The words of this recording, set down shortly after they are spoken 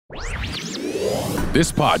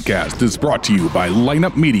This podcast is brought to you by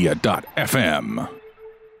lineupmedia.fm.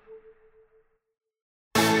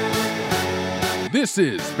 This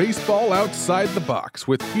is Baseball Outside the Box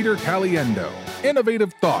with Peter Caliendo.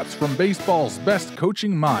 Innovative thoughts from baseball's best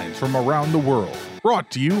coaching minds from around the world.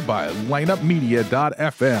 Brought to you by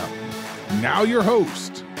lineupmedia.fm. Now your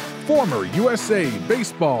host, former USA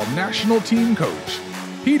Baseball National Team Coach,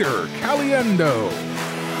 Peter Caliendo.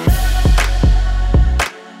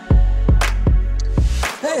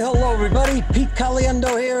 Hey, hello everybody. Pete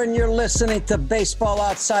Caliendo here, and you're listening to Baseball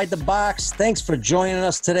Outside the Box. Thanks for joining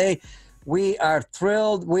us today. We are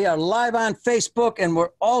thrilled. We are live on Facebook, and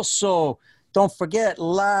we're also, don't forget,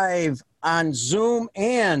 live on Zoom,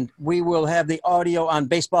 and we will have the audio on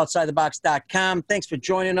baseballoutsidethebox.com. Thanks for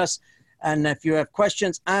joining us. And if you have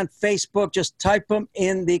questions on Facebook, just type them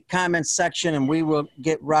in the comments section, and we will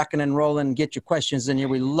get rocking and rolling and get your questions in here.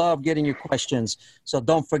 We love getting your questions, so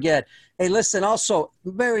don't forget. Hey, listen, also,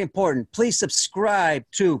 very important, please subscribe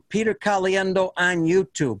to Peter Caliendo on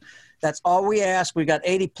YouTube. That's all we ask. We got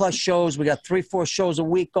 80-plus shows. We got 3-4 shows a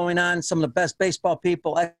week going on. Some of the best baseball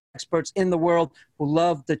people, experts in the world who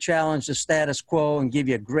love to challenge the status quo and give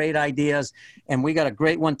you great ideas. And we got a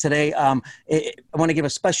great one today. I want to give a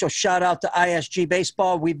special shout out to ISG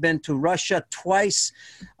Baseball. We've been to Russia twice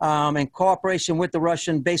in cooperation with the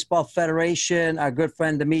Russian Baseball Federation. Our good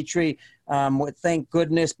friend Dmitry, thank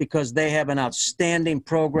goodness, because they have an outstanding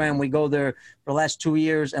program. We go there for the last 2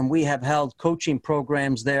 years, and we have held coaching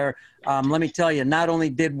programs there. Let me tell you, not only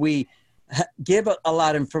did we give a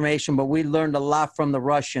lot of information, but we learned a lot from the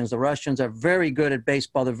Russians. The Russians are very good at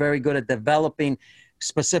baseball. They're very good at developing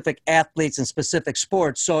specific athletes and specific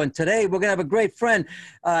sports. So, and today we're going to have a great friend,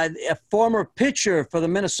 a former pitcher for the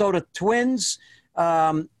Minnesota Twins.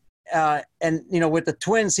 And, you know, with the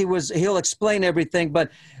Twins, he'll explain everything,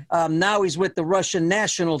 but now he's with the Russian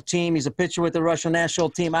national team. He's a pitcher with the Russian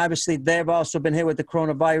national team. Obviously, they've also been hit with the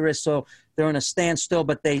coronavirus, so they're in a standstill,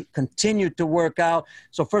 but they continue to work out.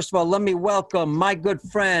 So first of all, let me welcome my good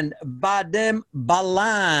friend, Vadim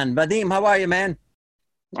Balan. Vadim, how are you, man?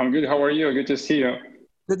 I'm good. How are you? Good to see you.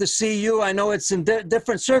 Good to see you. I know it's in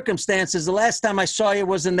different circumstances. The last time I saw you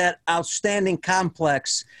was in that outstanding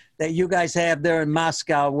complex that you guys have there in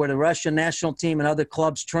Moscow, where the Russian national team and other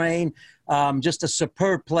clubs train. Just a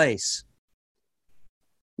superb place.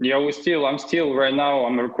 Yeah, I'm still right now.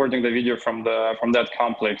 I'm recording the video from that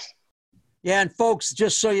complex. Yeah, and folks,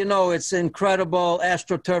 just so you know, it's incredible.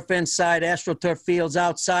 AstroTurf inside, AstroTurf fields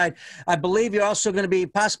outside. I believe you're also going to be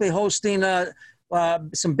possibly hosting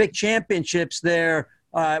some big championships there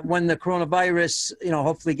when the coronavirus,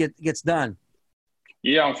 hopefully gets done.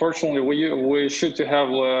 Yeah, unfortunately, we should have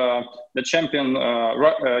the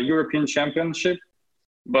European Championship,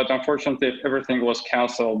 but unfortunately, everything was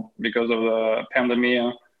canceled because of the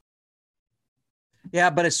pandemic. Yeah,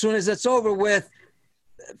 but as soon as it's over with,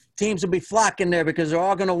 teams will be flocking there because they're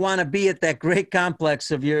all going to want to be at that great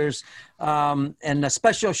complex of yours. And a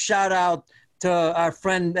special shout out to our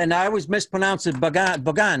friend, and I always mispronounce it,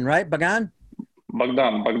 Bogdan, right? Bogdan.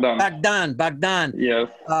 Yes.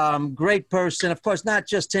 Great person. Of course, not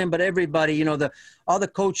just him, but everybody. All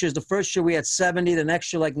the coaches. The first year we had 70, the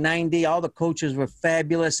next year like 90. All the coaches were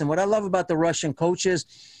fabulous. And what I love about the Russian coaches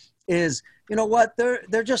is, you know what?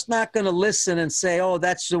 They're just not going to listen and say, "Oh,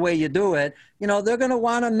 that's the way you do it." They're going to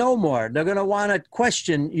want to know more. They're going to want to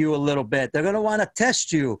question you a little bit. They're going to want to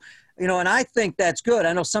test you. And I think that's good.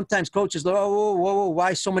 I know sometimes coaches go, "Oh, whoa,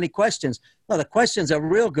 why so many questions?" No, the questions are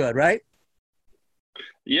real good, right?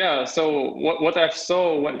 Yeah. So what I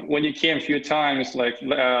saw when you came a few times, like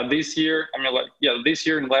this year, this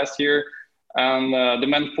year and last year, and the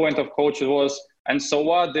main point of coaches was, and so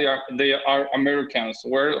what? They are Americans.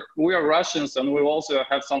 We are Russians, and we also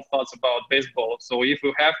have some thoughts about baseball. So if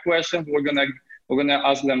we have questions, we're gonna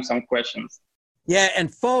ask them some questions. Yeah,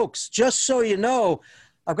 and folks, just so you know,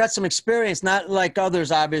 I've got some experience, not like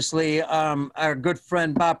others, obviously. Our good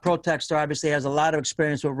friend Bob Protexter obviously has a lot of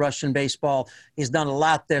experience with Russian baseball. He's done a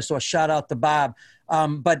lot there, so a shout out to Bob.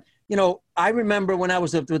 But I remember when I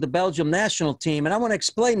was with the Belgium national team, and I want to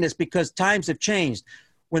explain this because times have changed.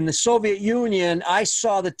 When the Soviet Union, I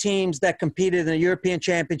saw the teams that competed in the European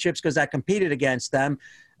Championships because I competed against them.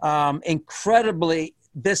 Incredibly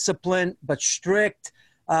disciplined, but strict.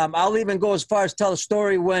 I'll even go as far as tell a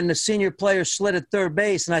story when the senior player slid at third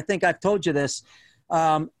base, and I think I've told you this.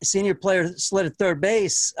 Senior player slid at third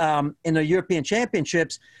base in the European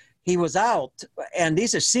Championships. He was out, and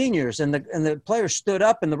these are seniors, and the player stood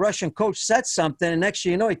up, and the Russian coach said something, and next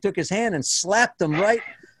thing you know, he took his hand and slapped him right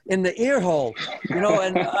in the ear hole,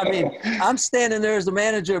 and I mean, I'm standing there as the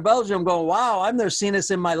manager of Belgium going, wow, I've never seen this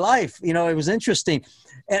in my life. It was interesting.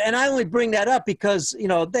 And I only bring that up because, you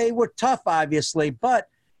know, they were tough, obviously, but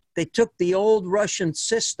they took the old Russian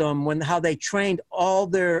system how they trained all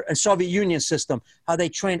their Soviet Union system, how they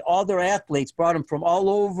trained all their athletes, brought them from all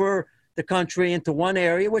over the country into one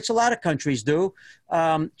area, which a lot of countries do,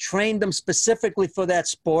 trained them specifically for that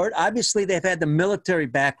sport. Obviously, they've had the military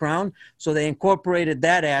background, so they incorporated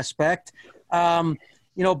that aspect. You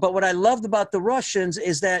know, but what I loved about the Russians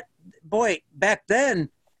is that, boy, back then,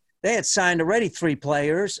 they had signed already 3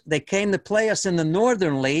 players. They came to play us in the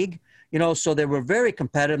Northern League, you know, so they were very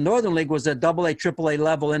competitive. Northern League was a AA, AAA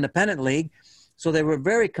level independent league. So they were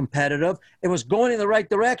very competitive. It was going in the right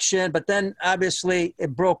direction, but then obviously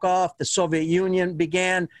it broke off. The Soviet Union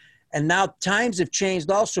began, and now times have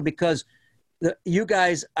changed also because you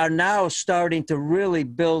guys are now starting to really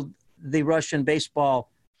build the Russian baseball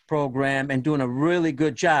program and doing a really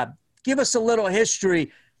good job. Give us a little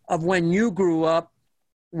history of when you grew up,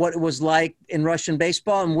 what it was like in Russian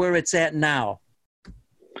baseball and where it's at now.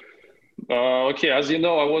 Okay, as you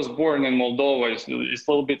know, I was born in Moldova. It's a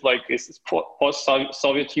little bit like it's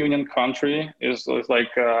post-Soviet Union country. It's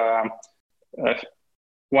like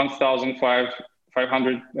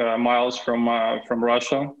 1,500 miles from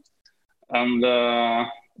Russia, and the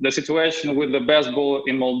situation with the baseball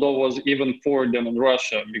in Moldova was even poorer than in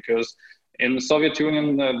Russia, because in the Soviet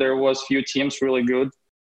Union there was few teams really good,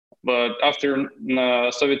 but after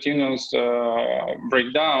Soviet Union's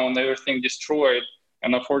breakdown, everything destroyed.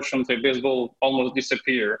 And unfortunately, baseball almost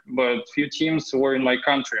disappeared. But few teams were in my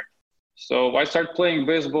country. So I started playing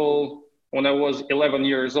baseball when I was 11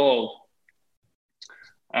 years old.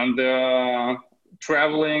 And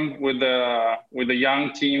traveling with the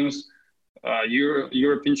young teams,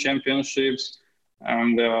 European championships,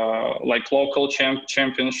 and like local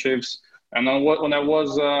championships. And then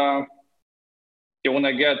when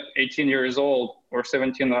I get 18 years old or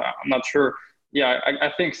 17, I'm not sure. Yeah, I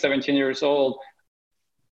think 17 years old,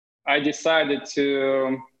 I decided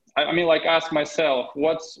to, ask myself,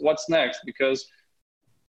 what's next? Because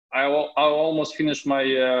I almost finished my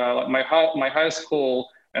high school,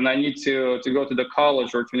 and I need to go to the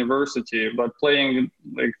college or to university. But playing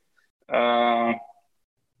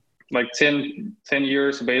like 10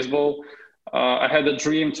 years baseball, I had a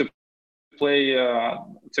dream to play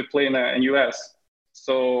in US.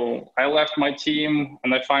 So I left my team,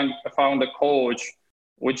 and I found a coach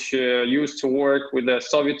which used to work with the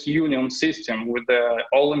Soviet Union system with the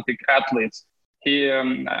Olympic athletes.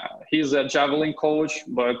 He's a javelin coach,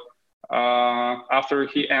 but after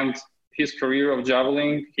he ended his career of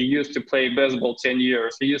javelin, he used to play baseball 10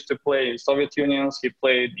 years. He used to play Soviet Union. He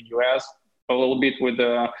played the US a little bit with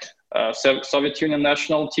the Soviet Union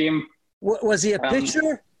national team. Was he a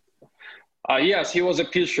pitcher? Yes, he was a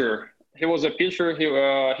pitcher. He was a pitcher.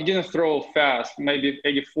 He didn't throw fast, maybe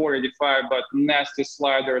 84, 85, but nasty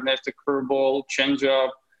slider, nasty curveball, changeup,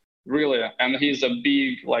 really. And he's a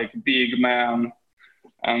big man.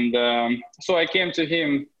 And so I came to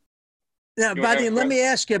him. Now, Vadim, let me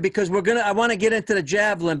ask you, because I want to get into the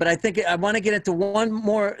javelin, but I want to get into one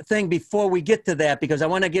more thing before we get to that, because I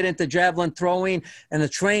want to get into javelin throwing and the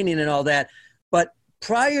training and all that. But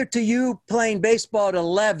prior to you playing baseball at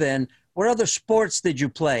 11, what other sports did you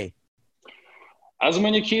play? As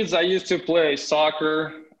many kids, I used to play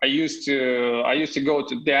soccer. I used to go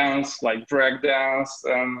to dance, like break dance,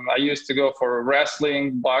 and I used to go for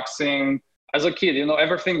wrestling, boxing. As a kid,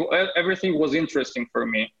 everything was interesting for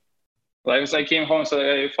me. Like, as I came home and said,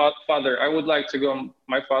 "Hey, father, I would like to go."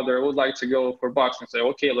 My father, I would like to go for boxing. Say,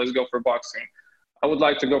 "Okay, let's go for boxing." I would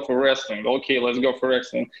like to go for wrestling. Okay, let's go for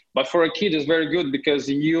wrestling. But for a kid, it's very good because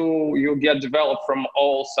you get developed from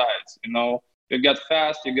all sides. You get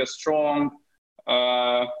fast, you get strong.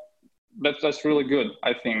 That's really good,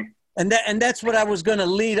 I think. And that's what I was going to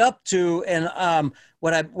lead up to, and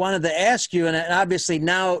what I wanted to ask you. And obviously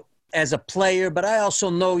now as a player, but I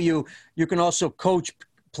also know you can also coach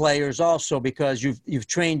players also, because you've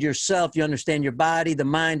trained yourself. You understand your body, the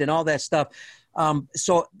mind, and all that stuff.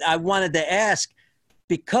 So I wanted to ask,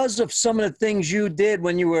 because of some of the things you did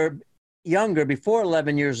when you were younger, before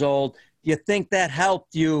 11 years old, do you think that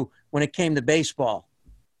helped you when it came to baseball?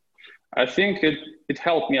 I think it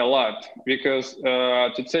helped me a lot, because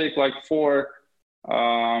to take like for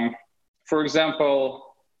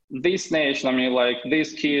example, this nation,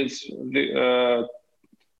 these kids,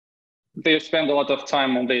 they spend a lot of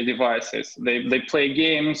time on their devices. They play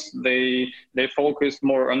games. They focus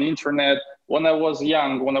more on internet. When I was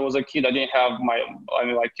young, when I was a kid, I didn't have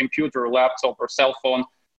my computer, laptop, or cell phone.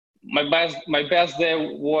 My best day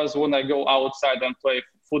was when I go outside and play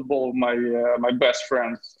football with my best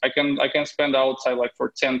friends. I can spend outside like for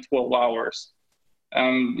 10, 12 hours.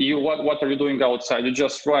 And what are you doing outside? You're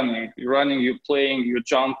just running. You're running, you're playing, you're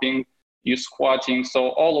jumping, you're squatting. So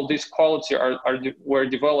all of these qualities were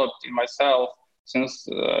developed in myself since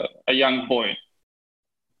a young boy.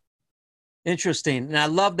 Interesting. And I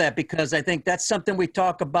love that because I think that's something we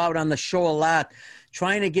talk about on the show a lot,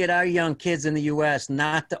 trying to get our young kids in the U.S.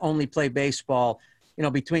 not to only play baseball,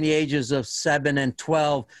 between the ages of 7 and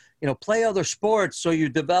 12, play other sports so you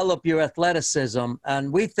develop your athleticism.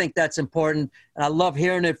 And we think that's important. And I love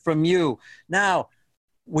hearing it from you. Now,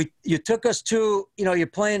 you took us to, you're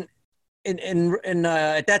playing in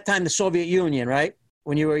at that time, the Soviet Union, right?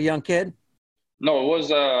 When you were a young kid? No, it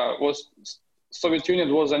was Soviet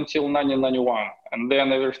Union was until 1991, and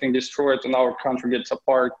then everything destroyed and our country gets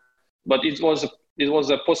apart. But it was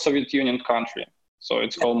a post-Soviet Union country, so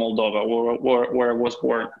it's called Moldova, where I was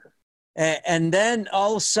born. And then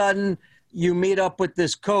all of a sudden, you meet up with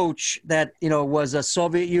this coach that was a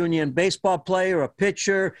Soviet Union baseball player, a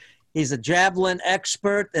pitcher. He's a javelin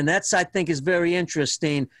expert, and that's, I think, is very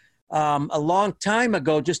interesting. A long time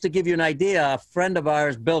ago, just to give you an idea, a friend of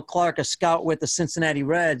ours, Bill Clark, a scout with the Cincinnati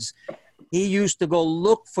Reds, he used to go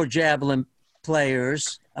look for javelin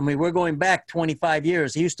players. I mean, we're going back 25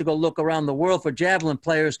 years. He used to go look around the world for javelin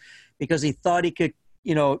players because he thought he could,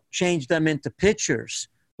 change them into pitchers,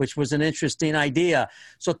 which was an interesting idea.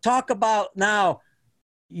 So talk about now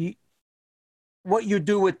what you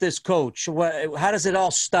do with this coach. How does it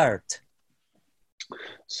all start?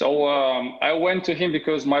 So I went to him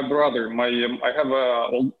because my brother, I have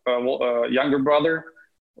a younger brother,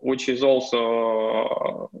 which is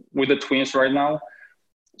also with the twins right now.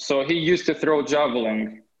 So he used to throw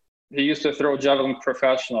javelin. He used to throw javelin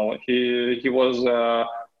professional. He was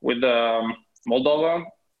with the Moldova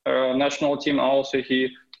national team. Also, he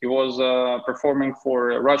was performing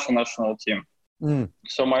for Russian national team.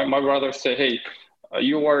 So my brother said, hey,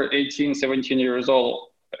 you are 18, 17 years old,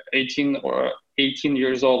 18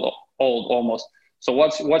 years old almost. So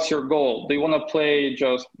what's your goal? Do you want to play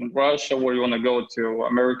just in Russia, or you want to go to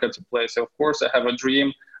America to play? So of course I have a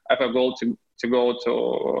dream. I have a goal to go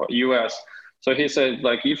to US. So he said,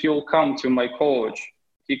 like, if you'll come to my coach,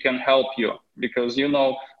 he can help you because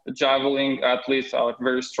the javelin athletes are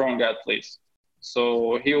very strong athletes.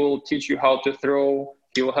 So he will teach you how to throw.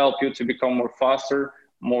 He will help you to become more faster,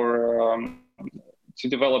 more to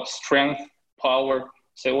develop strength, power.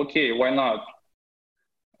 Say, okay, why not?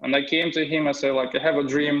 And I came to him and said, like, I have a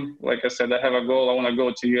dream. Like I said, I have a goal. I want to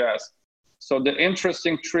go to US. So the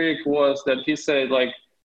interesting trick was that he said, like,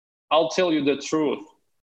 I'll tell you the truth.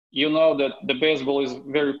 You know that the baseball is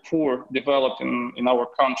very poor developed in our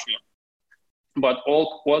country. But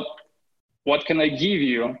what can I give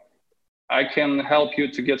you? I can help you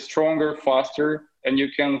to get stronger, faster, and you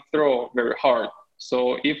can throw very hard.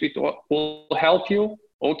 So if it will help you,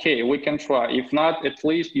 okay, we can try. If not, at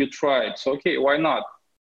least you tried. So okay, why not?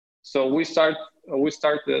 So we started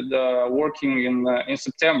working in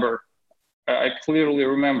September. I clearly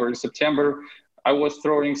remember in September, I was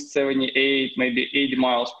throwing 78, maybe 80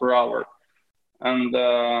 miles per hour. And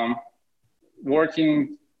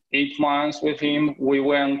working 8 months with him, we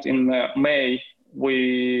went in May.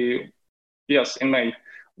 In May.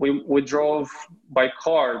 We drove by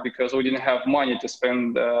car because we didn't have money to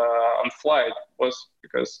spend on flight. It was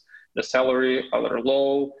because the salary are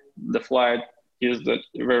low, the flight is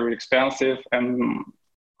very expensive, and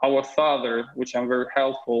our father, which I'm very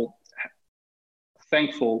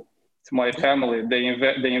thankful to my family, they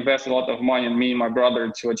invest a lot of money in me and my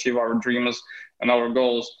brother to achieve our dreams and our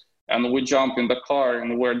goals. And we jumped in the car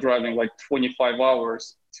and we're driving like 25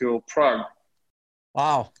 hours to Prague.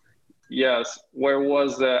 Wow. Yes, where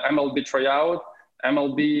was the MLB tryout?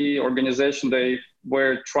 MLB organization, they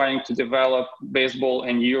were trying to develop baseball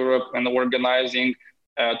in Europe and organizing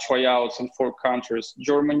tryouts in 4 countries: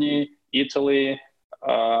 Germany, Italy,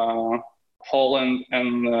 Holland,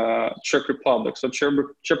 and Czech Republic. So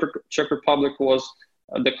Czech Republic was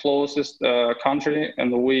the closest country,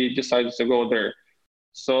 and we decided to go there.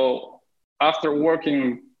 So after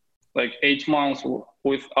working like 8 months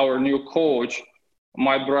with our new coach,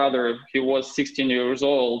 my brother, he was 16 years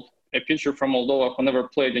old, a pitcher from Moldova who never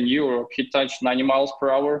played in Europe. He touched 90 miles per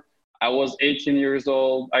hour. I was 18 years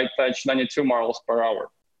old. I touched 92 miles per hour.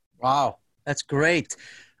 Wow, that's great.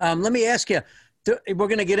 Let me ask you, we're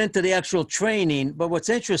going to get into the actual training, but what's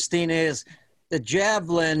interesting is the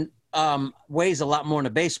javelin weighs a lot more than a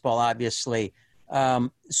baseball, obviously.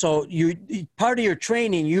 So part of your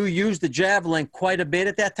training, you use the javelin quite a bit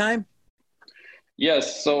at that time?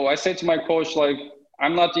 Yes. So I said to my coach, like,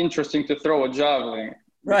 I'm not interested to throw a javelin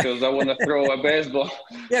because I want to throw a baseball.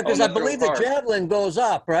 Yeah, because I believe the javelin goes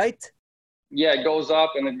up, right? Yeah, it goes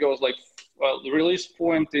up and it goes like well, the release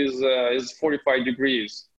point is 45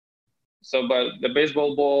 degrees. So, but the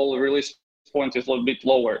baseball ball release point is a little bit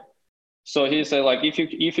lower. So he said, like, if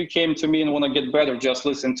you came to me and want to get better, just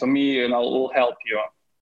listen to me and I'll help you.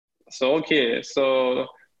 So, okay. So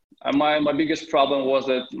my biggest problem was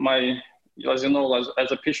that as you know,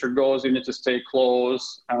 as a pitcher goes, you need to stay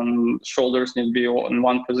close and shoulders need to be in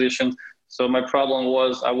one position. So my problem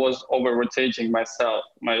was I was over rotating myself.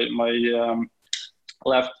 My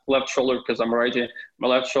left shoulder, because I'm righty, my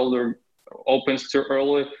left shoulder opens too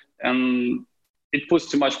early, and it puts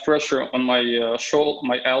too much pressure on my shoulder,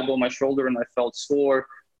 my elbow, my shoulder, and I felt sore,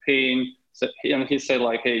 pain. So, and he said,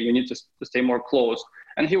 like, hey, you need to stay more close.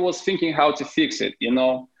 And he was thinking how to fix it, you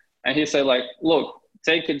know. And he said, like, look,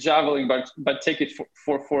 take a javelin, but take it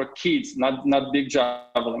for kids, not big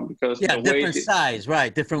javelin, because the different size,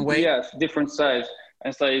 right? Different weight. Yes, different size.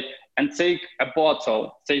 And say, and take a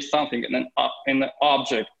bottle, say something, in an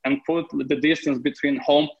object, and put the distance between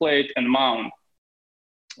home plate and mound.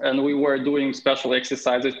 And we were doing special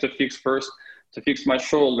exercises to fix my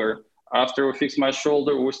shoulder. After we fix my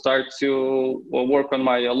shoulder, we start to work on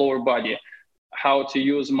my lower body, how to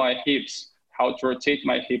use my hips, how to rotate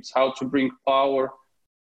my hips, how to bring power.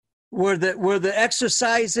 Were the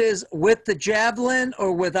exercises with the javelin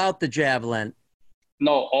or without the javelin?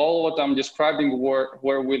 No, all what I'm describing were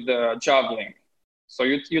with the javelin. So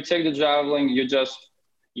you take the javelin, you just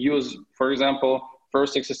use, for example,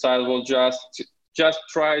 first exercise will just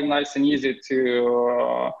try nice and easy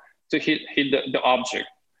to hit the object.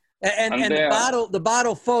 And then, the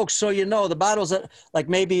bottle, folks, so you know, the bottle's like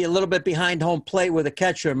maybe a little bit behind home plate where the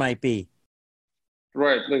catcher might be.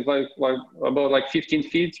 Right, like about like 15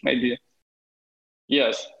 feet, maybe.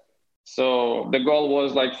 Yes. So the goal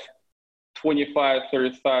was like 25,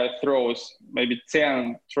 35 throws, maybe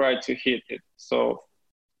 10 try to hit it. So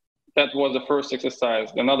that was the first exercise.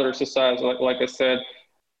 Another exercise, like I said,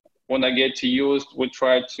 when I get to use, we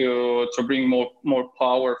try to bring more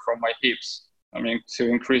power from my hips. I mean, to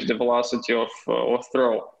increase the velocity of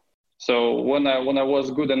throw. So when I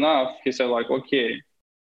was good enough, he said, like, okay,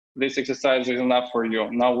 this exercise is enough for you.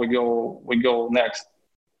 Now we go next.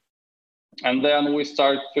 And then we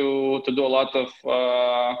start to do a lot of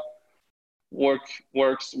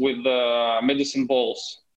works with medicine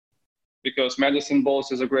balls, because medicine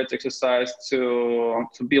balls is a great exercise to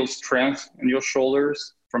build strength in your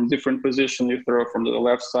shoulders from different positions. You throw from the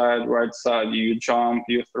left side, right side, you jump,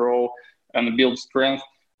 you throw, and build strength.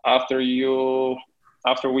 After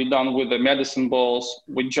we're done with the medicine balls,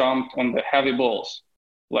 we jumped on the heavy balls.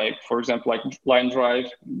 Like, for example, like line drive,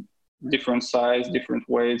 different size, different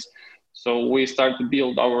weights. So we start to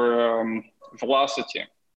build our velocity.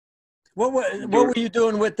 What were you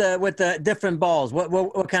doing with the different balls?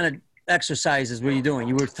 What kind of exercises were you doing?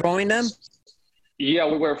 You were throwing them? Yeah,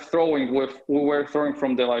 we were throwing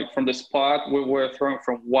from the spot. We were throwing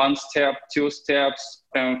from 1 step, 2 steps,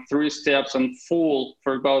 and 3 steps, and full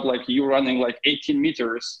for about like you running like 18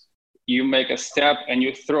 meters. You make a step and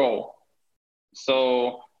you throw.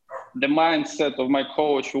 So the mindset of my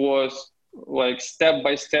coach was like step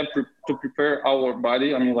by step to prepare our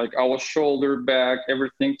body. I mean, like our shoulder, back,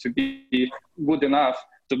 everything to be good enough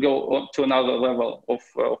to go up to another level of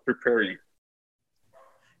preparing.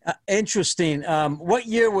 Interesting. What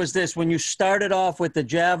year was this when you started off with the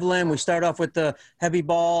javelin? We started off with the heavy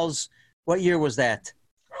balls. What year was that?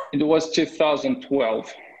 It was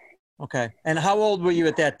 2012. Okay. And how old were you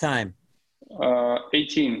at that time?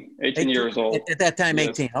 18 years old. At that time, yes.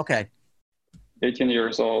 18. Okay. 18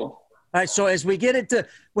 years old. All right. So as we get into,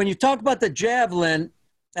 when you talk about the javelin,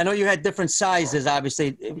 I know you had different sizes,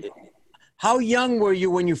 obviously. How young were you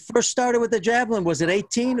when you first started with the javelin? Was it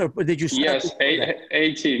 18 or did you start? Yes,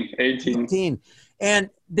 18. And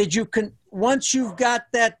did you, once you've got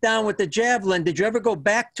that down with the javelin, did you ever go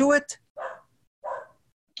back to it?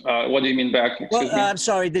 What do you mean back? Excuse me? I'm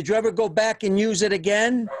sorry. Did you ever go back and use it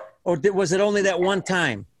again? Or was it only that one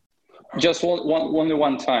time? Just only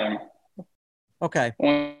one time. Okay.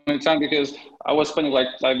 One time, because I was spending like,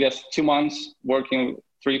 I guess, 2 months working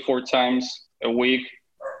 3-4 times a week.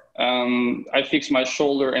 I fixed my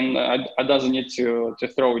shoulder, and I doesn't need to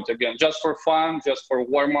throw it again. Just for fun, just for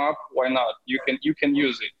warm up. Why not? You can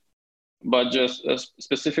use it, but just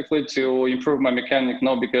specifically to improve my mechanic,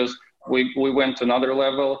 no, because we went to another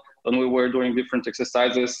level and we were doing different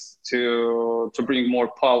exercises to bring more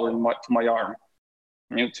power to my arm,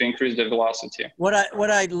 to increase the velocity. What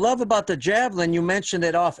I love about the javelin, you mentioned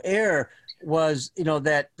it off air, was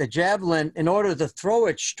that the javelin, in order to throw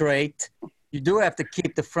it straight, you do have to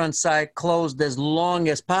keep the front side closed as long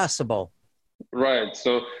as possible. Right.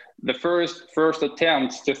 So the first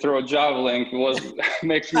attempt to throw a javelin was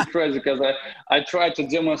makes me crazy, because I tried to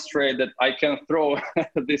demonstrate that I can throw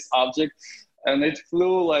this object, and it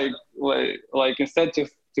flew like instead to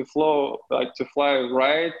fly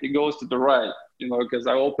right, it goes to the right, because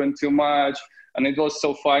I opened too much. And it was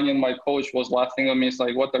so funny, and my coach was laughing at me. It's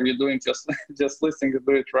like, what are you doing? Just listening to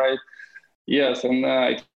do it right. Yes, and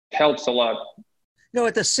it helps a lot.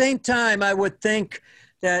 At the same time, I would think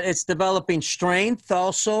that it's developing strength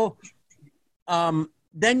also.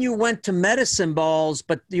 Then you went to medicine balls,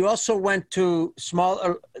 but you also went to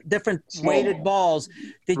different weighted balls.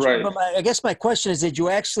 Right. I guess my question is, did you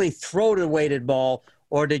actually throw the weighted ball,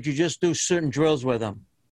 or did you just do certain drills with them?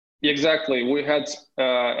 Exactly. We had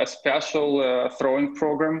a special throwing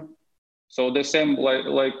program. So the same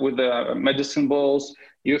like with the medicine balls,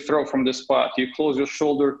 you throw from the spot. You close your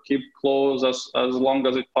shoulder, keep close as long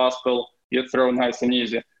as it's possible. You throw nice and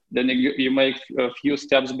easy. Then you make a few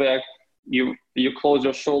steps back. You close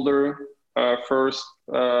your shoulder first,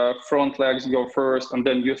 front legs go first, and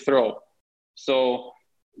then you throw. So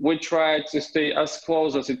we try to stay as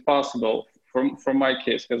close as it's possible. From my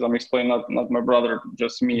case, because I'm explaining not my brother,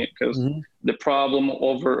 just me, because the problem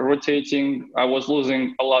over rotating, I was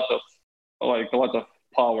losing a lot of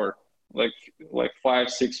power, like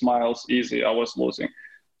 5-6 miles easy I was losing.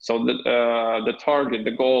 So the target,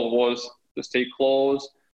 the goal was to stay close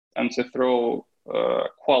and to throw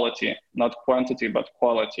quality, not quantity, but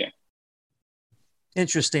quality.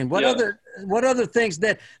 Interesting. What other things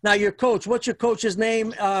that, now your coach, what's your coach's name?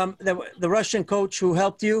 The Russian coach who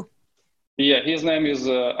helped you? Yeah, his name is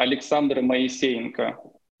Alexander Moiseyenko.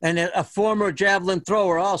 And a former javelin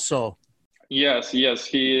thrower also. Yes. He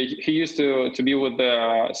used to be with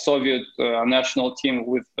the Soviet national team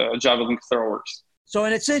with javelin throwers. So,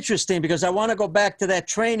 and it's interesting because I want to go back to that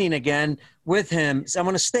training again with him. So I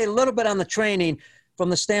want to stay a little bit on the training from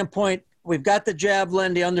the standpoint, we've got the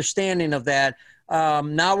javelin, the understanding of that.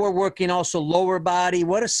 Now we're working also lower body.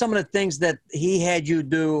 What are some of the things that he had you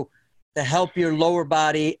do to help your lower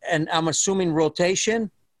body? And I'm assuming rotation?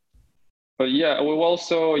 But yeah, we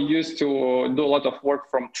also used to do a lot of work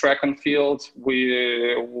from track and field.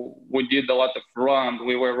 We did a lot of run.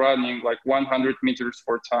 We were running like 100 meters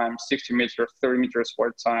for time, 60 meters, 30 meters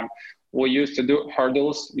for time. We used to do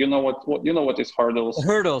hurdles. You know what is hurdles?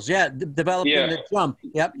 Hurdles, yeah, developing the jump.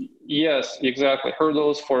 Yep. Yes, exactly.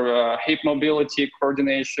 Hurdles for hip mobility,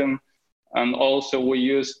 coordination, and also we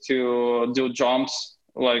used to do jumps,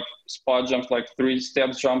 like spot jumps, like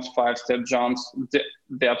 3-step jumps, 5-step jumps,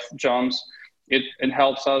 depth jumps. It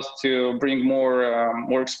helps us to bring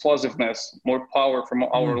more explosiveness, more power from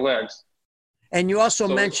our legs. And you also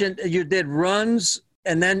mentioned you did runs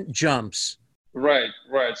and then jumps. Right.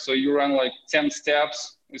 So you run like 10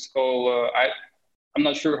 steps. It's called, I'm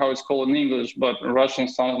not sure how it's called in English, but in Russian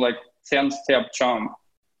sounds like 10-step jump.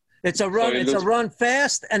 It's a run. So a run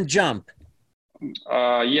fast and jump.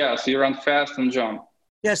 So you run fast and jump.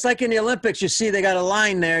 Yeah, it's like in the Olympics, you see they got a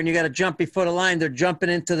line there and you got to jump before the line. They're jumping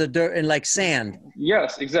into the dirt and like sand.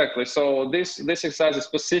 Yes, exactly. So this exercise is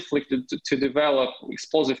specifically to develop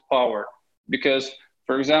explosive power. Because,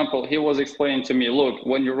 for example, he was explaining to me, look,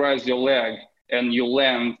 when you raise your leg and you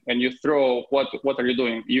land and you throw, what are you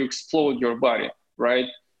doing? You explode your body, right?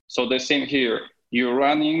 So the same here. You're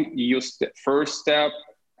running, first step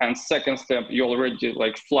and second step, you're already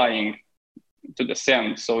like flying to the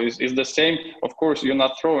sand. So it's the same. Of course, you're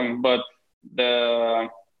not throwing, but the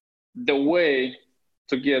way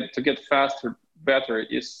to get faster, better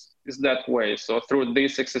is that way. So through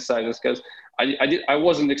these exercises, because I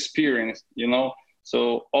wasn't experienced,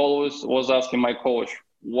 so always was asking my coach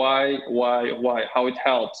why, how it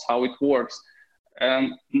helps, how it works,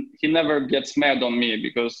 and he never gets mad on me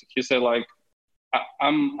because he said like,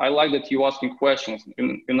 I like that you asking questions.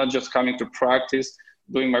 You're not just coming to practice,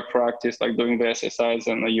 doing my practice, like doing the exercise,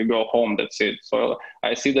 and you go home. That's it. So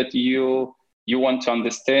I see that you want to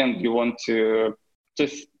understand. You want to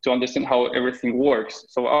understand how everything works.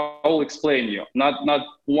 So I will explain you. Not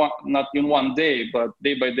in one day, but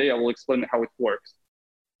day by day, I will explain how it works.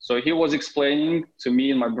 So he was explaining to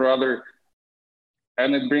me and my brother,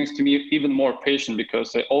 and it brings to me even more patience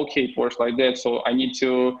because okay, it works like that. So I need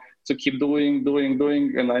to keep doing,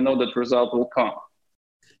 and I know that result will come.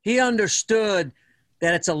 He understood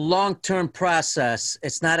that it's a long-term process.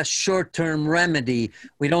 It's not a short-term remedy.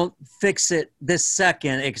 We don't fix it this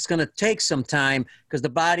second. It's going to take some time because the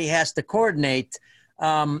body has to coordinate.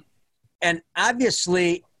 And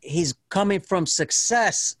obviously, he's coming from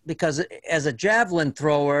success because as a javelin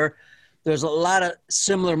thrower, there's a lot of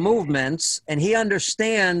similar movements, and he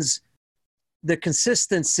understands the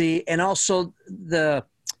consistency and also the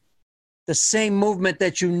the same movement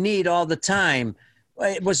that you need all the time.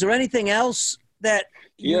 Was there anything else that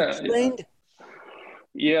you explained?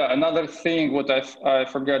 Yeah, another thing what I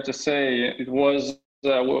forgot to say, it was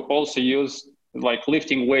we also used like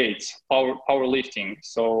lifting weights, powerlifting.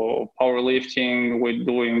 So powerlifting, we're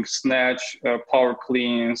doing snatch, power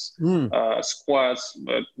cleans, squats.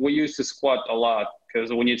 But we used to squat a lot because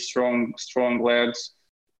we need strong legs.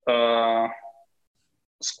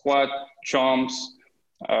 Squat, jumps,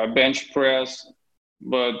 bench press.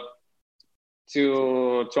 But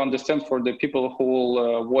to understand for the people who will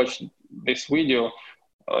watch this video,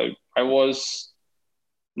 I was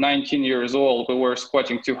 19 years old. We were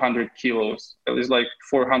squatting 200 kilos. It was like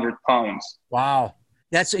 400 pounds. Wow.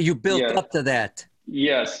 That's you built up to that.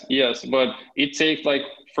 Yes. But it takes like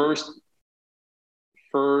first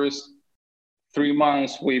 3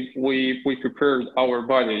 months we prepared our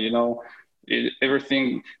body, you know.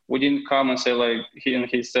 Everything, we didn't come and say like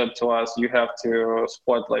he said to us, you have to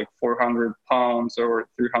squat like 400 pounds or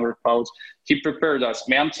 300 pounds. He prepared us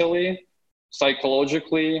mentally,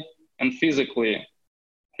 psychologically, and physically.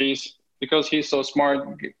 Because he's so smart,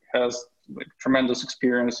 has like tremendous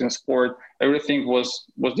experience in sport. Everything was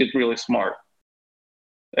did really smart,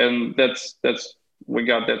 and that's we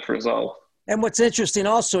got that result. And what's interesting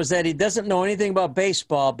also is that he doesn't know anything about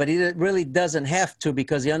baseball, but he really doesn't have to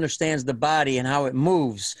because he understands the body and how it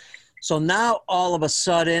moves. So now all of a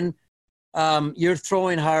sudden, you're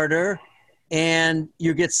throwing harder, and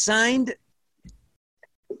you get signed.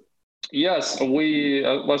 Yes, we,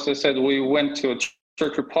 as I said, we went to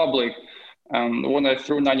Czech Republic, and when I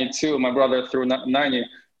threw 92, my brother threw 90.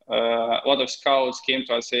 A lot of scouts came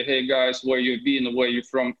to us, say, "Hey guys, where you been? Where you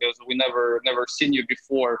from? Because we never seen you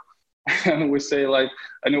before." And we say like,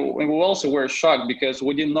 and we also were shocked because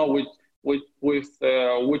we didn't know with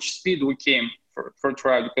which speed we came for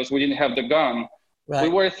try, because we didn't have the gun. Right. We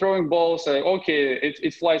were throwing balls, like, okay,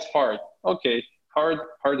 it flies hard. Okay,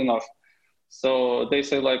 hard enough. So they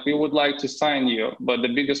say like, we would like to sign you, but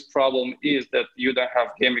the biggest problem is that you don't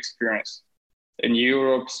have game experience in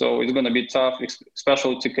Europe. So it's going to be tough,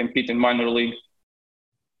 especially to compete in minor league.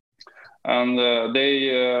 And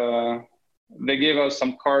they gave us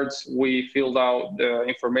some cards. We filled out the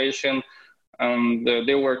information, and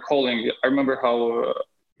they were calling. I remember how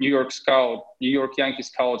New York Yankee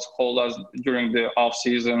scouts called us during the off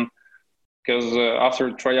season, because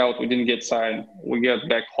after tryout we didn't get signed. We get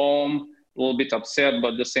back home a little bit upset,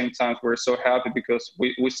 but at the same time we're so happy because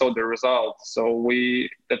we saw the result. So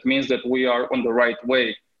that means that we are on the right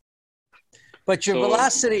way. But your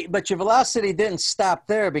velocity didn't stop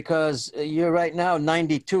there, because you're right now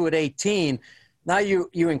 92 at 18. Now you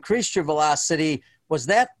increased your velocity. Was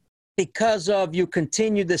that because of you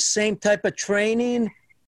continued the same type of training,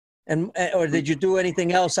 or did you do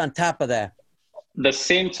anything else on top of that? The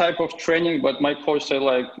same type of training, but my coach said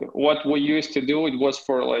like, what we used to do, it was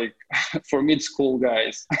for like for mid-school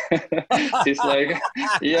guys. He's like,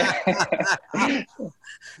 yeah.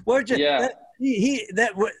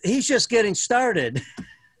 He's just getting started.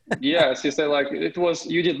 Yes, he said like,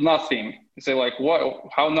 you did nothing. He said like, what?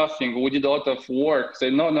 How nothing? We did a lot of work. Say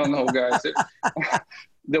no, guys.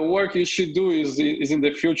 The work you should do is in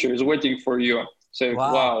the future, is waiting for you. Say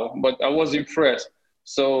wow. But I was impressed.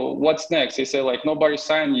 So what's next? He said like, nobody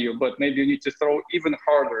signed you, but maybe you need to throw even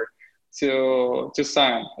harder to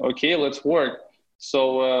sign. Okay, let's work.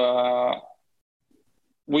 So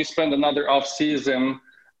we spent another off season,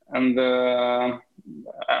 and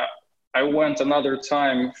I went another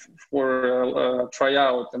time for a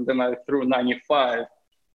tryout, and then I threw 95.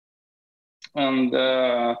 And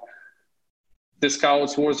the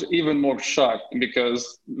scouts was even more shocked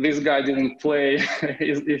because this guy didn't play.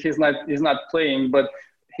 he's not playing, but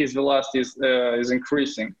his velocity is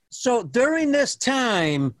increasing. So during this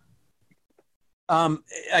time, are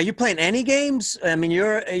you playing any games? I mean,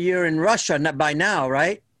 you're in Russia by now,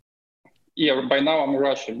 right? Yeah, by now I'm in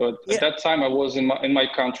Russia, but at that time I was in my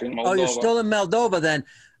country, in Moldova. Oh, you're still in Moldova then,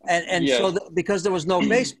 and yes. So because there was no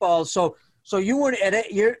baseball, so you weren't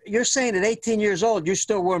you're saying at 18 years old you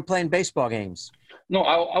still weren't playing baseball games? No,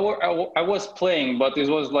 I was playing, but it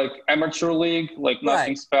was like amateur league, like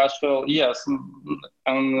nothing special. Yes,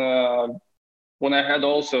 and when I had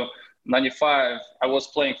also 95, I was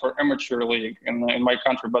playing for amateur league in my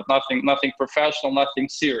country, but nothing professional, nothing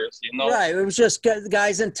serious, you know. Right, it was just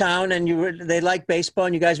guys in town, and they liked baseball,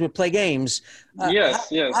 and you guys would play games.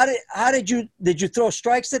 Yes. How did you throw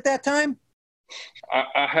strikes at that time?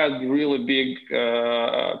 I had really big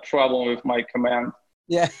trouble with my command.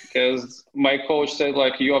 Yeah. Because my coach said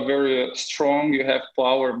like, you are very strong, you have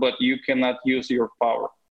power, but you cannot use your power.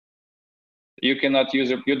 you cannot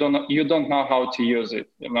use it. You don't know how to use it,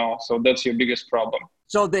 so that's your biggest problem.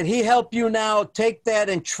 So did he help you now take that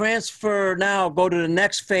and transfer now, go to the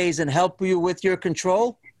next phase and help you with your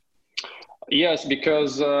control? Yes,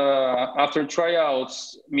 because after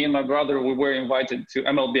tryouts, me and my brother, we were invited to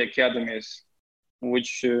MLB academies,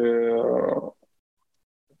 which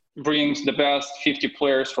brings the best 50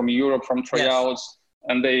 players from Europe from tryouts. Yes.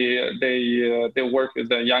 And they work with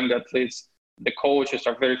the young athletes. The coaches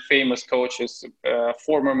are very famous coaches,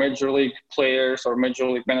 former major league players or major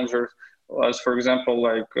league managers, as for example,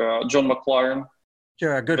 like John McLaren.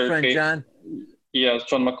 Sure, a good friend, John. Yes,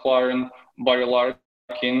 John McLaren, Barry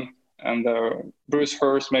Larkin, and Bruce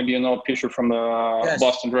Hurst, maybe pitcher from the yes.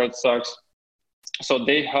 Boston Red Sox. So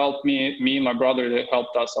they helped me and my brother. They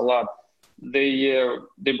helped us a lot.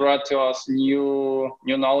 They brought to us new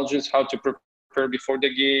knowledges, how to prepare before the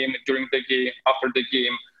game, during the game, after the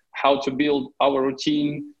game, how to build our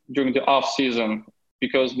routine during the off season,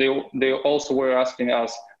 because they also were asking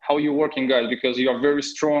us, how you working, guys, because you are very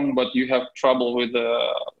strong, but you have trouble with the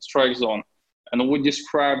strike zone. And we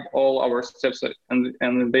described all our steps,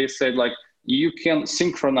 and they said, like, you can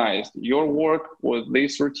synchronize your work with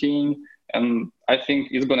this routine, and I think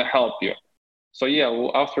it's going to help you. So yeah,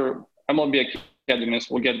 after MLB academies,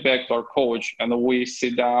 we get back to our coach and we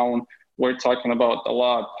sit down. We're talking about a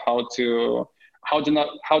lot how do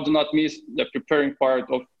not miss the preparing part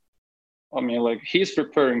of, his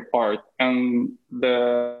preparing part and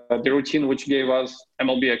the routine which gave us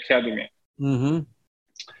MLB Academy. Mm-hmm.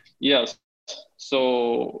 Yes.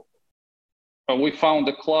 So we found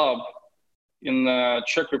a club in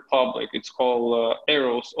Czech Republic. It's called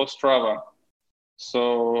Eros Ostrava.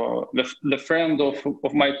 So the friend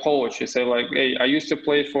of my coach, he said, like, hey, I used to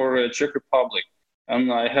play for Czech Republic,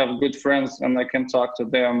 and I have good friends, and I can talk to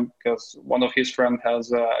them because one of his friends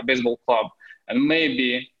has a baseball club, and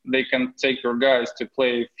maybe they can take your guys to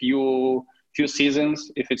play few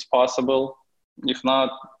seasons if it's possible. If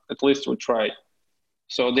not, at least we try.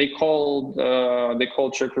 So they called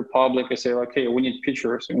Czech Republic. I say, like, hey, we need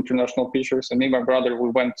pitchers, international pitchers, and me and my brother, we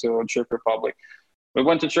went to Czech Republic. We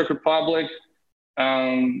went to Czech Republic.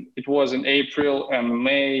 It was in April, and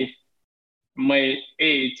May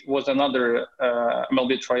 8th was another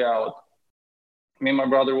MLB tryout. Me and my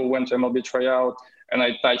brother, we went to MLB tryout, and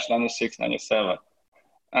I touched 96, 97.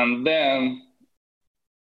 And then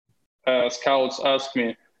scouts asked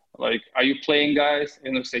me, like, are you playing, guys?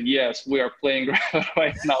 And I said, yes, we are playing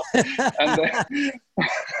right now. And then,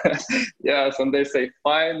 yes, and they say,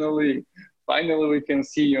 finally we can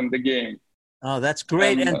see you in the game. Oh, that's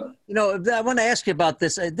great. And, I want to ask you about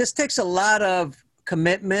this. This takes a lot of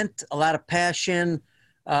commitment, a lot of passion,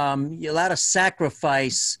 a lot of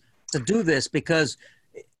sacrifice to do this, because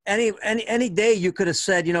any day you could have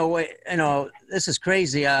said, this is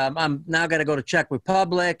crazy. I'm now got to go to Czech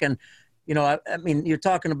Republic. And, you're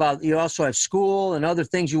talking about, you also have school and other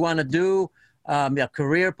things you want to do, a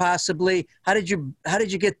career possibly. How did you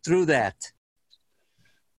get through that?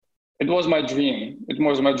 It was my dream. It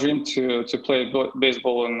was my dream to play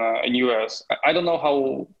baseball in US. I don't know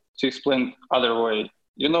how to explain other way.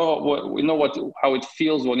 How it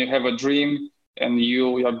feels when you have a dream and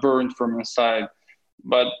you are burned from inside.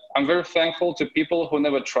 But I'm very thankful to people who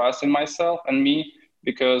never trust in myself and me,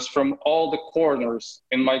 because from all the corners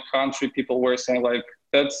in my country, people were saying, like,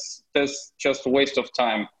 that's just a waste of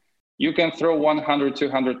time. You can throw 100,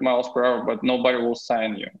 200 miles per hour, but nobody will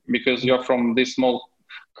sign you because you're from this small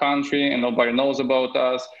country and nobody knows about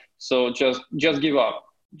us. So just give up.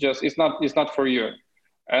 It's not for you.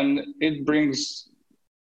 And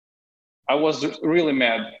I was really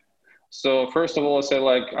mad. So first of all, I said,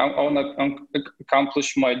 like, I want to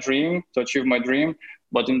accomplish my dream, to achieve my dream.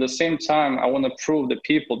 But in the same time, I want to prove the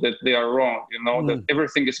people that they are wrong, that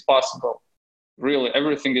everything is possible. Really,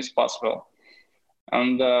 everything is possible.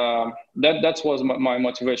 And that was my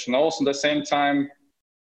motivation. Also, at the same time,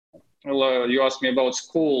 you asked me about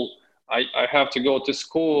school. I have to go to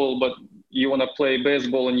school, but you want to play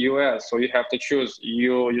baseball in US, so you have to choose.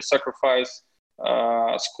 You sacrifice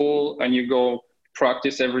school and you go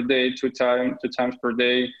practice every day, two times per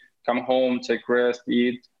day, come home, take rest,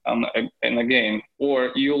 eat, and again.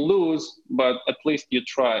 Or you lose, but at least you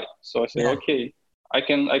try. So I said, okay, I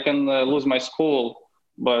can lose my school,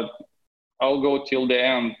 but I'll go till the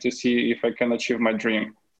end to see if I can achieve my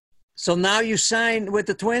dream. So now you signed with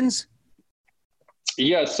the Twins?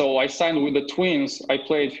 Yeah, so I signed with the Twins. I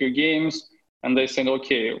played a few games, and they said,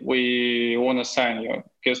 okay, we want to sign you.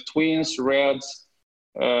 Because Twins, Reds,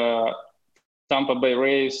 Tampa Bay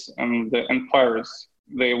Rays, and Pirates,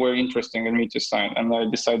 they were interested in me to sign, and I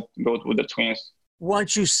decided to go with the Twins.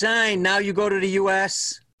 Once you sign, now you go to the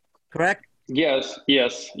U.S., correct? Yes,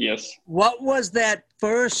 yes, yes. What was that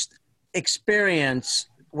first experience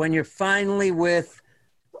when you're finally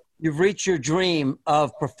you've reached your dream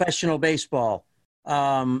of professional baseball?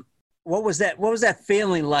 What was that? What was that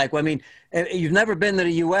feeling like? I mean, you've never been to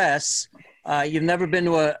the U.S. You've never been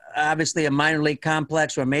to obviously a minor league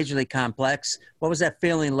complex or a major league complex. What was that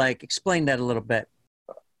feeling like? Explain that a little bit.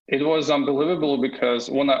 It was unbelievable because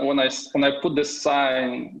when I put the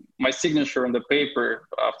sign, my signature on the paper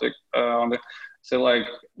after so like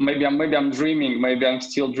maybe I'm dreaming, maybe I'm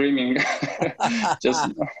still dreaming.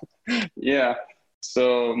 Just yeah.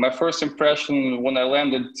 So my first impression when I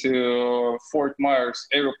landed to Fort Myers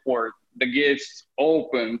Airport, the gates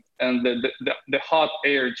opened and the hot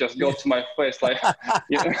air just got to my face, like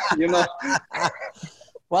you know.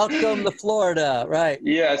 Welcome to Florida, right?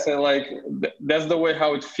 Yeah, so like that's the way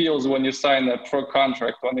how it feels when you sign a pro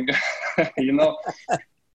contract. When you know,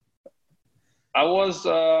 I was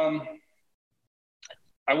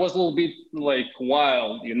I was a little bit like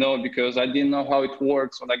wild, you know, because I didn't know how it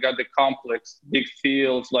works when I got the complex, big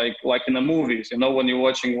fields, like in the movies, you know, when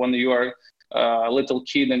you are a little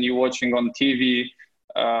kid and you're watching on TV,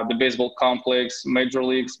 the baseball complex, major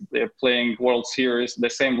leagues, they're playing World Series. The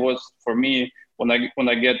same was for me when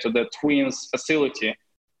I get to the Twins facility.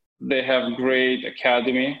 They have great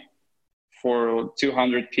academy for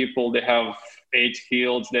 200 people. They have 8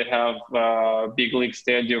 fields. They have big league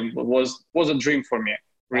stadium. It was a dream for me,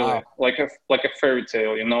 really. Wow. Like a fairy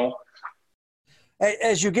tale, you know.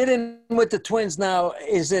 As you get in with the Twins now,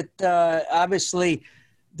 is it obviously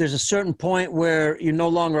there's a certain point where you're no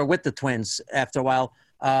longer with the Twins after a while.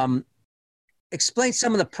 Explain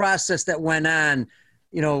some of the process that went on,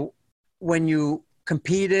 you know, when you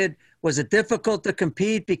competed. Was it difficult to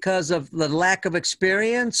compete because of the lack of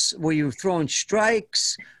experience? Were you throwing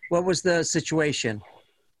strikes? What was the situation?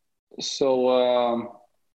 So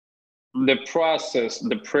the process,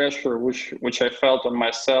 the pressure which I felt on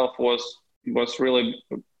myself was really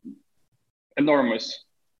enormous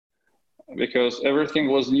because everything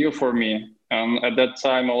was new for me. And at that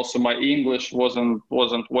time also my English wasn't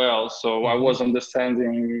well, so I was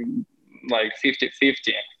understanding like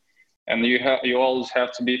 50-50. And you always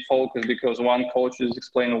have to be focused because one coach is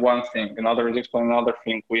explaining one thing, another is explaining another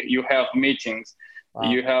thing. You have meetings, Wow.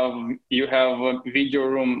 you have a video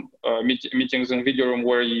room, meetings in video room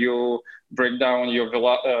where you break down your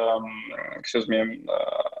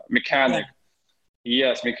mechanic.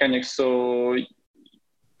 Yes, mechanic. So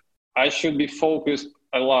I should be focused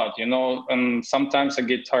a lot, you know, and sometimes I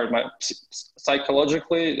get tired.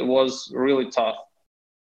 Psychologically, it was really tough.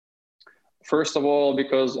 First of all,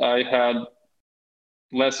 because I had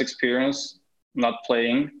less experience not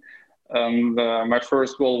playing, and my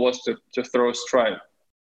first goal was to throw a strike.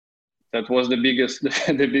 That was the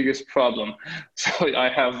biggest problem. So I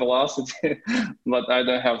have velocity, but I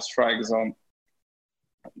don't have strike zone.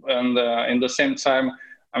 And in the same time,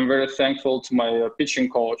 I'm very thankful to my pitching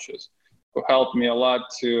coaches who helped me a lot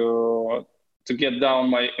to get down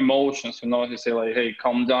my emotions. You know, he say like, "Hey,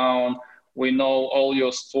 calm down. We know all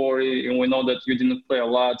your story, and we know that you didn't play a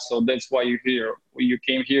lot, so that's why you're here. You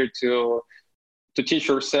came here to teach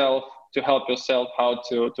yourself, to help yourself how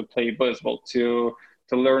to play baseball, to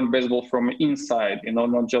learn baseball from inside, you know,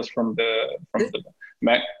 not just from the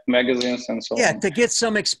magazines and so on." Yeah, to get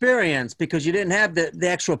some experience because you didn't have the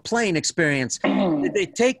actual playing experience. Did they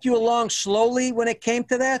take you along slowly when it came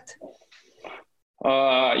to that?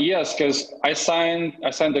 Yes, because I signed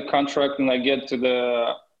the contract and I get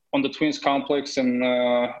to on the Twins complex and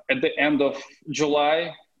at the end of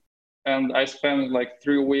July, and I spent like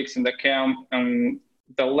 3 weeks in the camp. And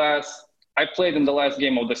I played in the last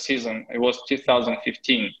game of the season. It was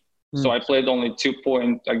 2015, so I played only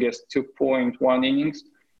 2.1 innings,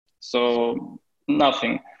 so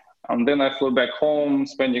nothing. And then I flew back home,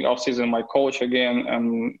 spending off season with my coach again,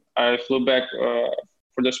 and I flew back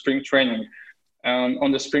for the spring training. And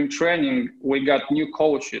on the spring training, we got new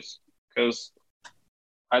coaches because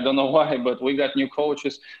I don't know why, but we got new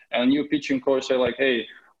coaches and new pitching coach say like, "Hey,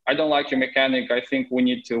 I don't like your mechanic. I think we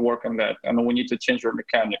need to work on that and we need to change your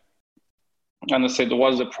mechanic." And I said,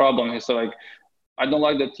 "What's the problem?" He said like, "I don't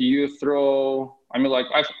like that you throw." I mean, like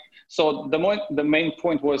so the main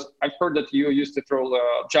point was I've heard that you used to throw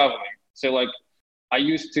javelin. So like, I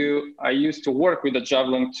used to work with the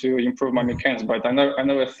javelin to improve my mechanics, but I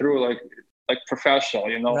never threw like professional,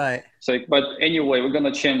 you know. Right. So like, but anyway, we're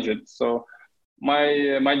gonna change it. So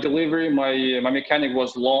my delivery, my mechanic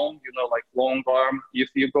was long, you know, like long arm. If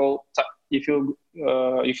you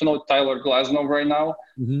know Tyler Glasnow right now,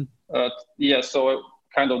 yeah, so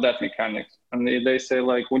kind of that mechanic. And they say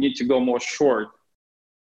like we need to go more short.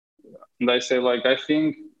 And I say like I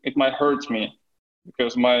think it might hurt me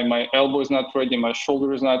because my elbow is not ready, my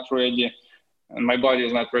shoulder is not ready, and my body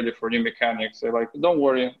is not ready for new mechanics. They're like, don't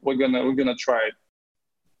worry, we're gonna try it.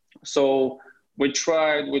 So we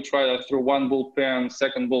tried. I threw one bullpen,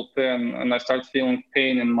 second bullpen, and I started feeling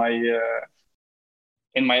pain in my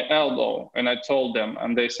elbow. And I told them,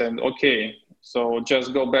 and they said, okay, so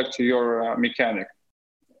just go back to your mechanic.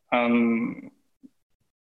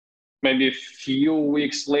 Maybe a few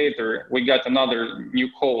weeks later, we got another new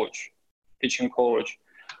coach, pitching coach.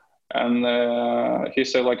 And he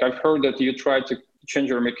said, like, I've heard that you tried to change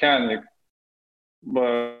your mechanic,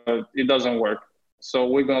 but it doesn't work. So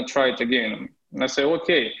we're going to try it again. And I say,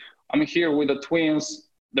 okay, I'm here with the Twins,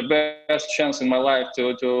 the best chance in my life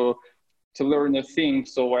to learn a thing.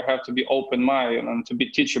 So I have to be open-minded and to be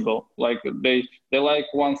teachable. Like they like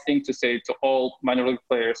one thing to say to all minor league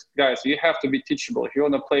players, guys, you have to be teachable. If you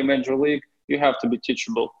want to play major league, you have to be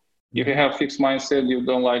teachable. If you have fixed mindset, you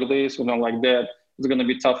don't like this, you don't like that, it's going to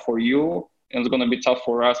be tough for you, and it's going to be tough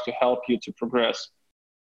for us to help you to progress.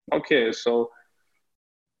 Okay, so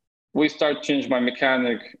we start change my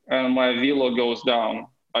mechanic, and my velo goes down.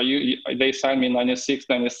 They sign me 96,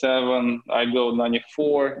 97, I go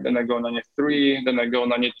 94, then I go 93, then I go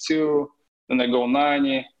 92, then I go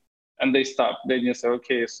 90, and they stop. They didn't say,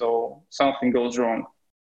 okay, so something goes wrong.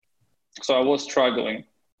 So I was struggling.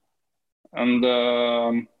 And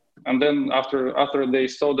then after they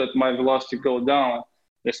saw that my velocity go down,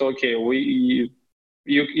 they said, okay,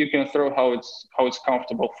 you can throw how it's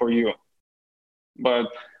comfortable for you. But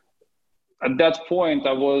at that point,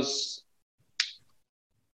 I was,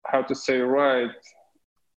 how to say right,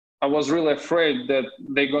 I was really afraid that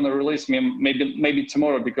they're gonna release me maybe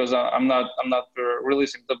tomorrow, because I'm not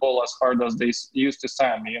releasing the ball as hard as they used to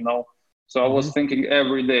sign me, you know. So I was thinking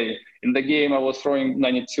every day. In the game, I was throwing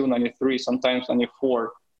 92, 93, sometimes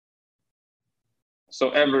 94.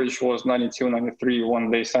 So average was 92, 93. When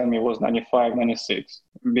they signed me, it was 95, 96.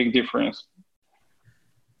 Big difference.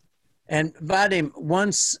 And Vadim,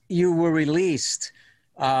 once you were released,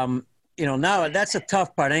 now that's a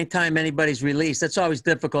tough part. Anytime anybody's released, that's always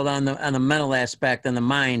difficult on the mental aspect and the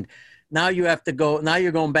mind. Now you have to go. Now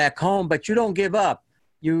you're going back home, but you don't give up.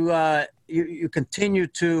 You continue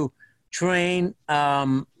to train.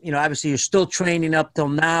 Obviously you're still training up till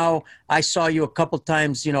now. I saw you a couple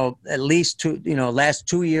times. At least last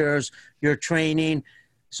 2 years you're training.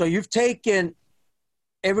 So you've taken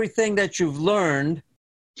everything that you've learned,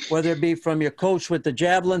 whether it be from your coach with the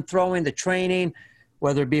javelin throwing, the training,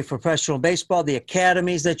 whether it be professional baseball, the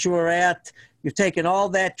academies that you were at. You've taken all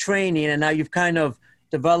that training and now you've kind of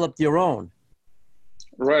developed your own.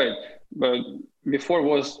 Right. But before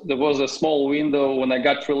there was a small window when I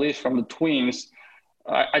got released from the Twins.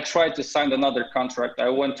 I tried to sign another contract. I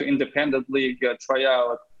went to independent league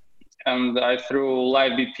tryout, and I threw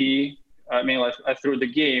live BP. I threw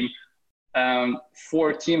the game.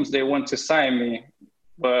 4 teams, they want to sign me.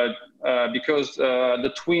 But because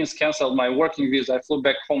the Twins canceled my working visa, I flew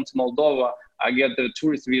back home to Moldova. I get the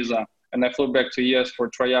tourist visa, and I flew back to US for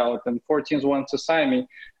tryout. And 4 teams wanted to sign me.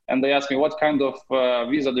 And they asked me, what kind of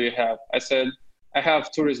visa do you have? I said, I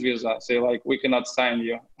have tourist visa. Say, like, we cannot sign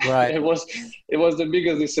you. Right. It was the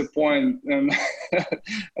biggest disappointment,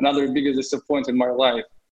 another biggest disappointment in my life.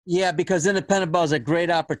 Yeah, because independent ball is a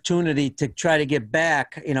great opportunity to try to get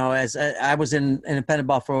back. As I was in independent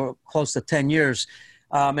ball for close to 10 years.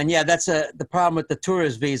 And yeah, that's the problem with the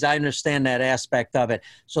tourist visa. I understand that aspect of it.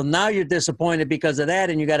 So now you're disappointed because of that,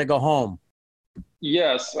 and you got to go home.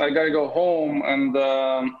 Yes, I got to go home, and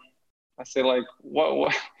I say, like,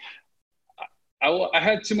 what? I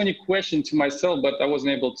had too many questions to myself, but I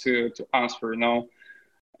wasn't able to answer,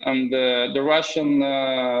 And the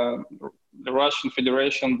Russian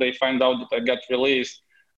Federation, they find out that I got released,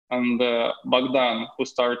 and Bogdan, who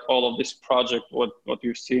started all of this project, what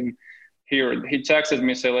you've seen here, he texted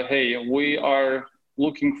me, saying, like, hey, we are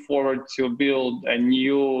looking forward to build a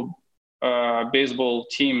new baseball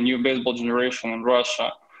team, new baseball generation in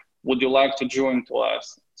Russia. Would you like to join to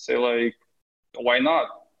us? Say, like, why not?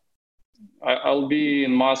 I'll be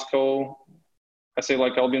in Moscow. I say,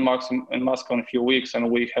 like, I'll be in Moscow in a few weeks,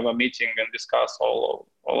 and we have a meeting and discuss all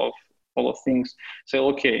of things. Say,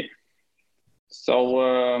 okay. So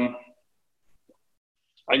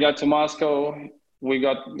I got to Moscow. We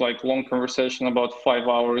got, like, long conversation, about 5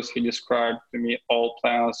 hours. He described to me all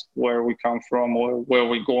plans, where we come from, where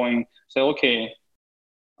we're going. Say, okay,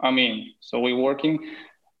 I'm in. So we're working.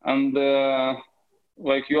 And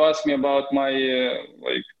like, you asked me about my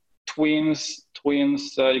Twins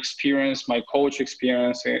experience, my coach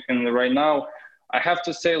experience, and right now I have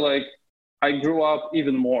to say, like, I grew up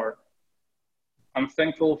even more. I'm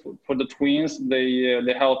thankful for the twins. They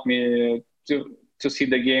helped me to see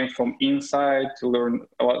the game from inside, to learn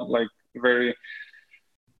a lot, like very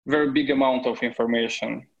big amount of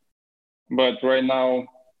information. But right now,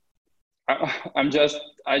 to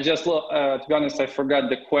be honest, I forgot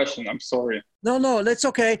the question. I'm sorry. No, that's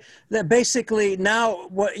okay. That basically now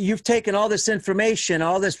what you've taken all this information,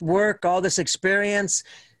 all this work, all this experience,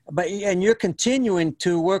 and you're continuing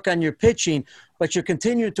to work on your pitching, but you're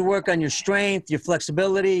continuing to work on your strength, your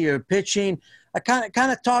flexibility, your pitching. I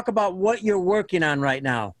kind of talk about what you're working on right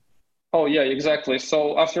now. Oh yeah, exactly.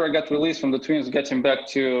 So after I got released from the Twins, getting back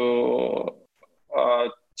to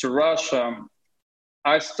Russia,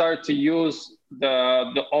 I started to use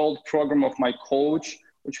the old program of my coach,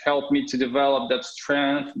 which helped me to develop that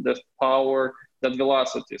strength, that power, that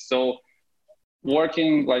velocity. So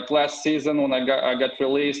working like last season when I got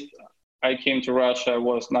released, I came to Russia. I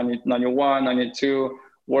was 91, 92,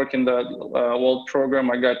 working the old program.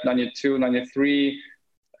 I got 92, 93.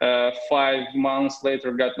 5 months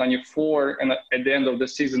later, got 94. And at the end of the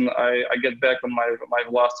season, I get back on my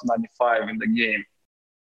velocity 95 in the game.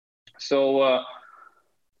 So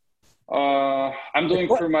I'm doing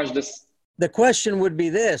pretty much this. The question would be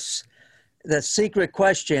this, the secret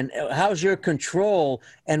question: how's your control,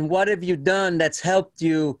 and what have you done that's helped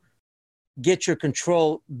you get your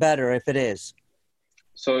control better, if it is?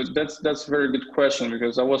 So that's a very good question,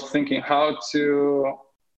 because I was thinking how to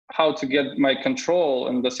get my control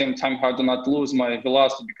and at the same time how to not lose my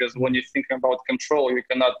velocity, because when you're thinking about control, you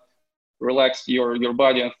cannot relax your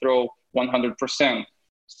body and throw 100%.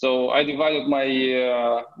 So I divided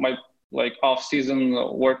my like off-season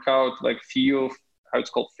workout, like few, how it's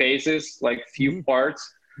called, phases, like few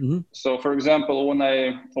parts. Mm-hmm. So for example,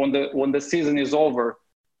 when the season is over,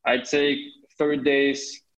 I take 30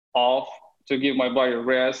 days off to give my body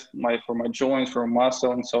rest, for my joints, for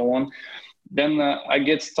muscle, and so on. Then I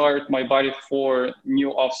get started my body for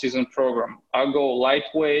new off-season program. I go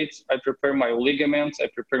lightweight. I prepare my ligaments. I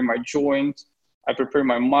prepare my joints. I prepare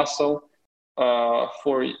my muscle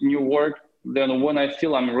for new work. Then when I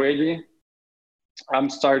feel I'm ready, I'm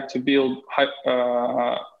start to build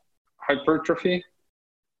hypertrophy.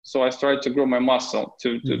 So I start to grow my muscle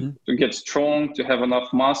to get strong, to have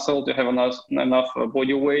enough muscle, to have enough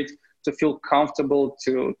body weight, to feel comfortable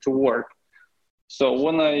to work. So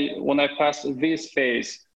when I pass this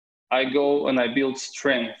phase, I go and I build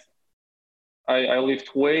strength. I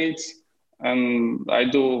lift weights and I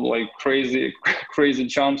do like crazy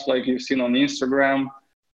jumps like you've seen on Instagram.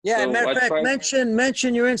 Yeah, so matter of fact,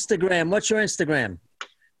 mention your Instagram. What's your Instagram?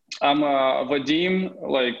 I'm Vadim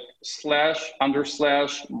 /Balan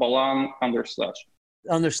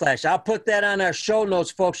 /. I'll put that on our show notes,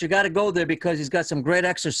 folks. You got to go there because he's got some great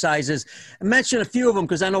exercises. And mention a few of them,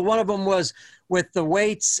 because I know one of them was with the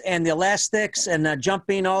weights and the elastics, and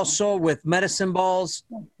jumping also with medicine balls.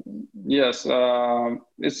 Yes,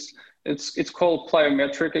 it's called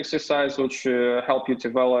plyometric exercise, which help you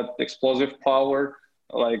develop explosive power,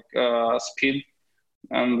 like speed.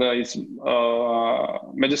 And it's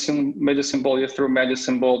medicine ball. You throw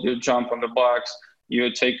medicine ball, you jump on the box, you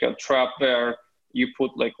take a trap there, you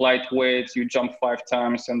put like light weights, you jump 5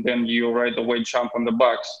 times, and then you right away jump on the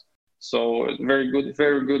box. So very good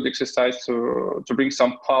exercise to bring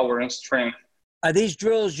some power and strength. Are these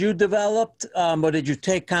drills you developed, or did you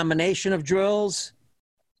take combination of drills?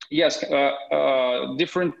 Yes,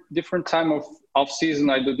 different time of season.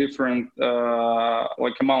 I do different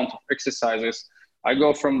like amount of exercises. I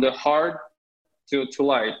go from the hard to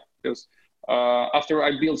light, because after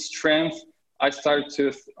I build strength, I start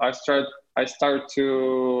to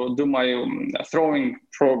do my throwing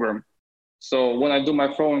program. So when I do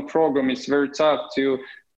my throwing program, it's very tough to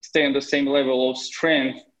stay on the same level of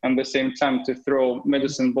strength and the same time to throw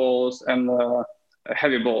medicine balls and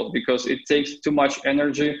heavy balls, because it takes too much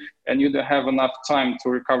energy and you don't have enough time to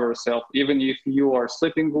recover yourself. Even if you are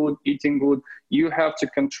sleeping good, eating good, you have to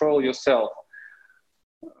control yourself.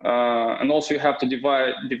 And also you have to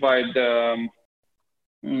divide how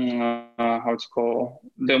it's called,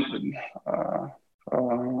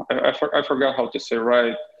 I forgot how to say,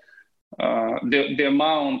 right? The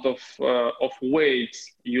amount of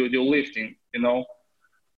weights you're lifting, you know.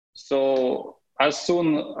 So as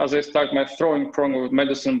soon as I start my throwing program with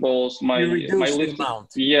medicine balls, my lifting,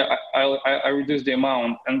 yeah, I reduce the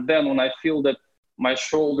amount. And then when I feel that my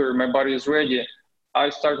body is ready, I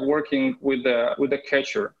start working with the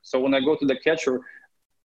catcher. So when I go to the catcher,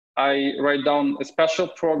 I write down a special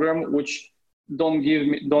program which don't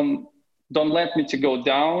let me to go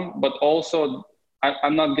down, but also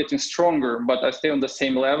I'm not getting stronger, but I stay on the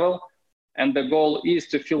same level. And the goal is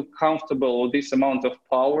to feel comfortable with this amount of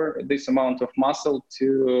power, this amount of muscle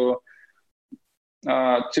to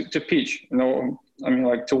pitch,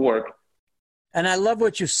 to work. And I love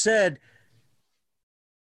what you said.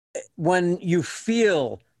 When you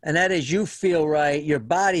feel, and that is you feel right, your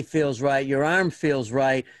body feels right, your arm feels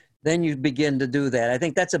right, then you begin to do that. I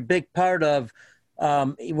think that's a big part of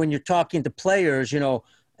when you're talking to players, we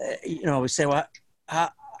say, well,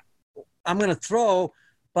 I'm going to throw,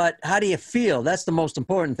 but how do you feel? That's the most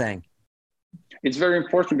important thing. It's very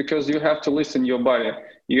important because you have to listen to your body.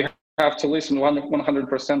 You have to listen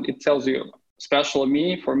 100%. It tells you,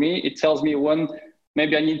 especially for me, it tells me when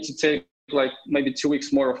maybe I need to take maybe 2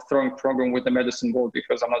 weeks more of throwing program with the medicine ball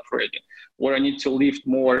because I'm not ready, or I need to lift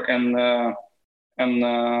more and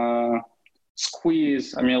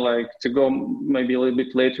squeeze, to go maybe a little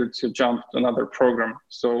bit later to jump to another program.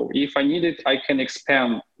 So if I need it, I can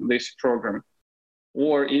expand this program.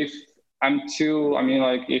 Or if I'm too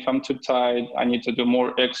tired, I need to do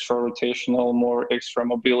more extra rotational, more extra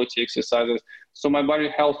mobility exercises. So my body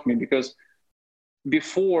helps me, because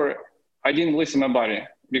before I didn't listen to my body,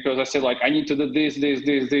 because I said I need to do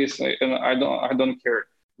this, and I don't care.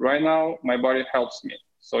 Right now, my body helps me.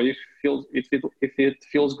 So if it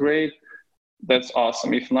feels great, that's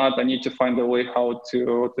awesome. If not, I need to find a way how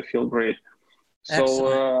to feel great. Excellent.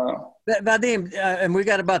 So, Vadim, and we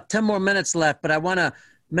got about 10 more minutes left, but I want to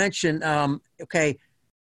mention, okay,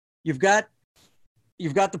 you've got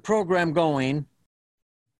the program going.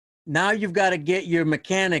 Now you've got to get your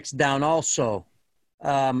mechanics down also.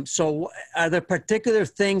 So are there particular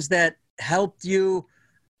things that helped you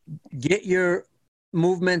get your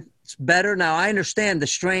movements better? Now, I understand the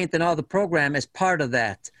strength and all the program is part of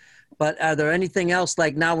that, but are there anything else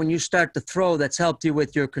now when you start to throw that's helped you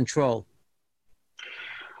with your control?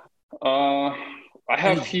 I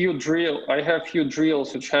have few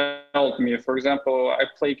drills which help me. For example,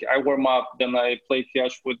 I warm up, then I play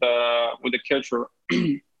catch with the catcher.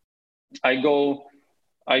 I go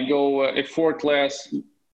effortless,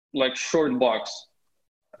 short box.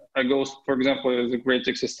 I go, for example, it's a great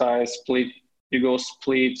exercise, split. You go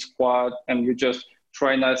split, squat, and you just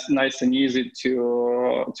try nice and easy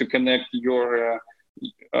to connect your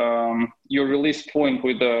release point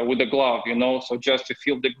with the glove, so just to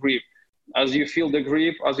feel the grip. As you feel the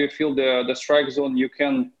grip, as you feel the strike zone, you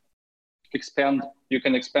can expand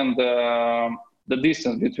the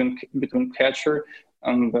distance between catcher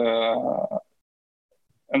and the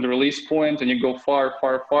release point, and you go far.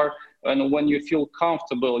 And when you feel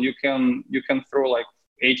comfortable, you can throw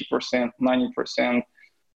 80%, 90%.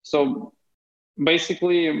 So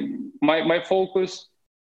basically, my focus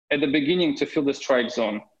at the beginning to feel the strike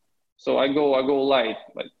zone. So I go light,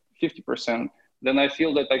 50%. Then I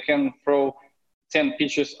feel that I can throw 10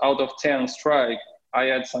 pitches out of 10 strike. I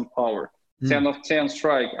add some power. 10 of 10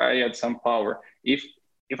 strike. I add some power. If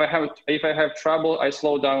I have trouble, I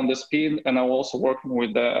slow down the speed, and I'm also working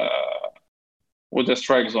with the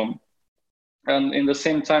strike zone. And in the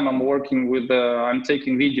same time, I'm working I'm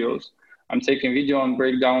taking videos. I'm taking video and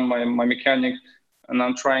break down my mechanic, and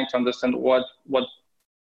I'm trying to understand what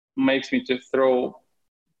makes me to throw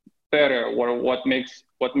better, or what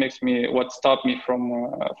stopped me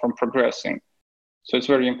from progressing. So it's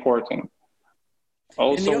very important.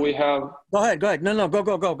 Also, we have. Go ahead. No,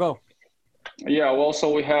 go. Yeah. Also,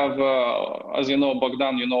 we have, as you know,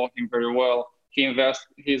 Bogdan. You know him very well.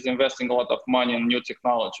 He's investing a lot of money in new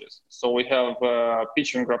technologies. So we have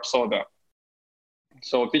pitching Rapsoda.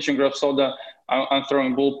 So pitching Rapsoda, I'm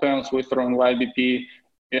throwing bullpens. We're throwing YBP.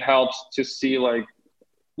 It helps to see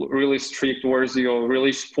really strict where's your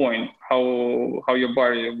release point, how your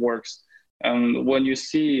body works. And when you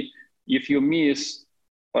see, if you miss,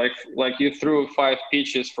 you threw 5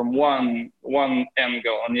 pitches from one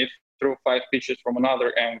angle, and if you threw 5 pitches from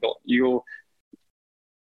another angle, you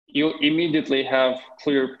immediately have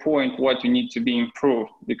clear point what you need to be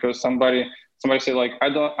improved, because somebody say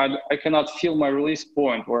I cannot feel my release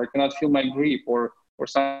point, or I cannot feel my grip, or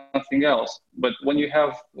something else. But when you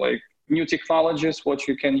have new technologies, what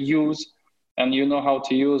you can use, and you know how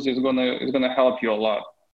to use, is gonna help you a lot.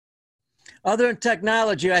 Other than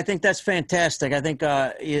technology, I think that's fantastic. I think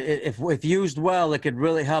if used well, it could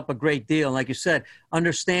really help a great deal. And like you said,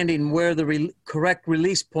 understanding where the correct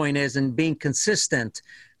release point is and being consistent,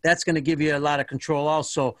 that's going to give you a lot of control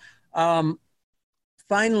also.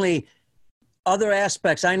 Finally, other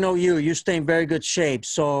aspects. I know you stay in very good shape.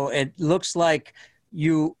 So it looks like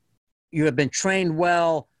you have been trained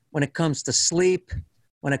well when it comes to sleep,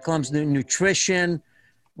 when it comes to nutrition,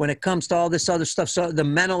 when it comes to all this other stuff. So the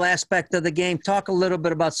mental aspect of the game, talk a little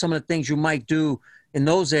bit about some of the things you might do in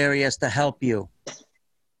those areas to help you.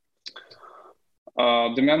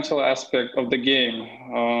 The mental aspect of the game.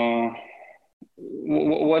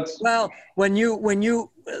 What's Well, when you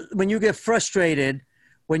get frustrated,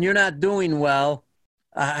 when you're not doing well,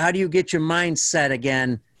 how do you get your mindset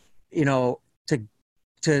again? You know,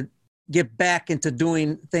 to get back into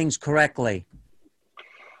doing things correctly.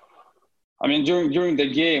 I mean, during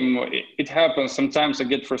the game, it happens. Sometimes I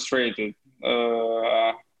get frustrated.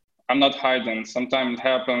 I'm not hiding. Sometimes it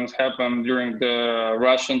happened during the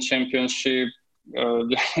Russian championship,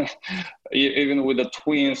 even with the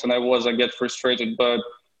Twins, and I get frustrated. But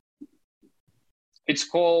it's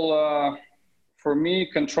called, for me,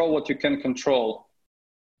 control what you can control.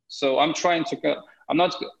 So I'm trying to.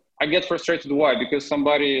 I get frustrated. Why? Because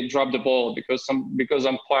somebody dropped the ball. Because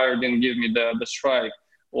umpire didn't give me the strike,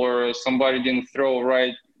 or somebody didn't throw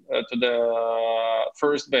right to the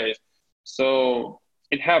first base. So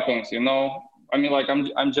it happens, you know. I mean, like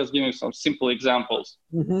I'm just giving some simple examples.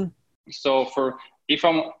 Mm-hmm. So if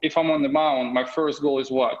I'm on the mound, my first goal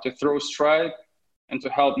is what? To throw strike and to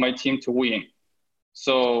help my team to win.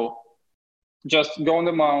 So just go on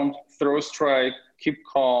the mound, throw strike, keep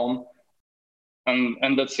calm,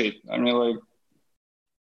 and that's it. I mean, like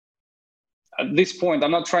at this point,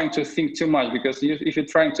 I'm not trying to think too much, because if you're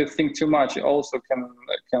trying to think too much, it also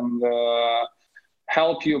can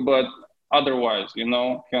help you, but otherwise, you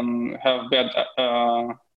know, can have bad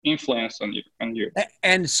influence on you.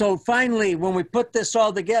 And so finally, when we put this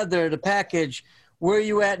all together, the package, where are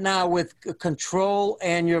you at now with control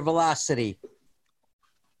and your velocity?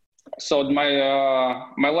 So my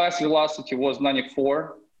last velocity was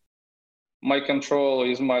 94. My control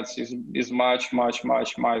is much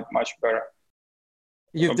better.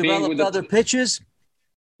 You've developed other pitches?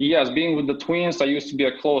 Yes, being with the Twins, I used to be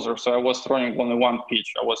a closer, so I was throwing only one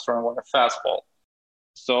pitch. I was throwing a fastball.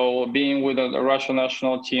 So being with the Russian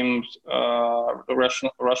national team, Russian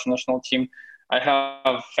national team, I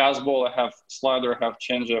have fastball, I have slider, I have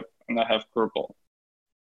changeup, and I have curveball.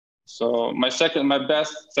 So my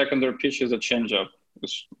best secondary pitch is a changeup.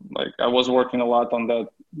 It's like I was working a lot on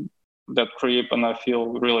that creep, and I feel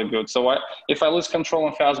really good. So if I lose control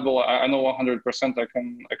on fastball, I know 100% I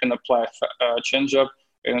can apply changeup,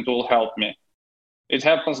 and it will help me. It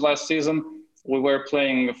happens last season. We were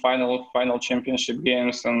playing the final championship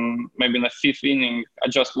games, and maybe in the fifth inning, I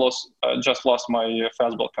just lost my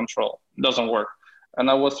fastball control. It doesn't work. And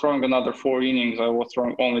I was throwing another 4 innings. I was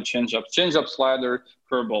throwing only changeup, slider,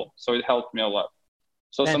 curveball. So it helped me a lot.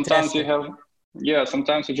 So Fantastic.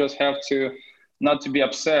 sometimes you just have to not to be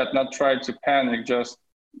upset, not try to panic, just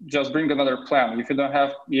bring another plan.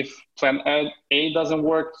 If plan A doesn't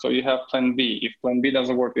work, so you have plan B. If plan B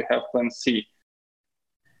doesn't work, you have plan C.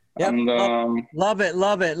 Yep. And, love it.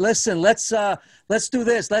 Listen, let's do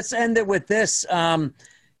this. Let's end it with this.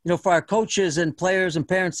 You know, for our coaches and players and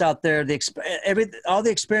parents out there, all the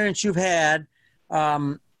experience you've had,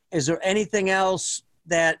 is there anything else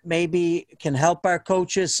that maybe can help our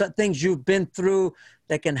coaches, some things you've been through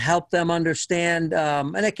that can help them understand?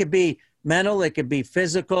 And it could be mental, it could be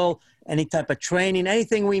physical, any type of training,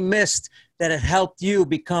 anything we missed that had helped you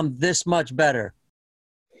become this much better?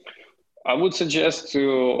 I would suggest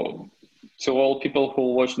to all people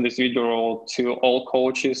who watch this video, or to all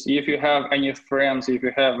coaches, if you have any friends, if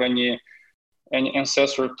you have any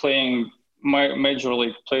ancestor playing major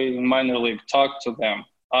league, playing minor league, talk to them,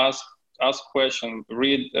 ask questions,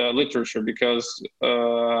 read literature, because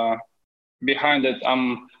behind it,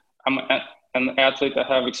 I'm an athlete. I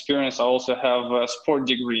have experience. I also have a sport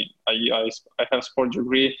degree. I have sport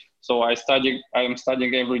degree. So I'm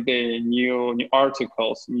studying every day new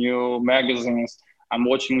articles, new magazines. I'm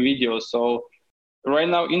watching videos. So right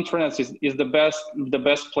now, internet is the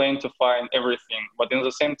best place to find everything. But in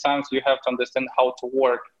the same time, you have to understand how to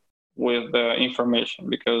work with the information,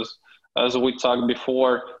 because as we talked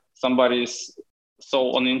before, somebody's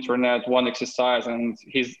saw on the internet one exercise and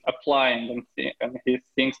he's applying and he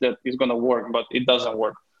thinks that it's going to work, but it doesn't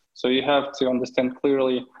work. So you have to understand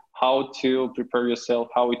clearly how to prepare yourself,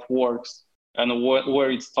 how it works, and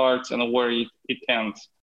where it starts and where it ends.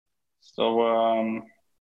 So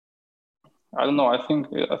I don't know. I think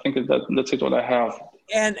that's it. What I have.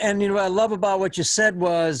 And you know what I love about what you said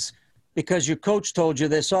was, because your coach told you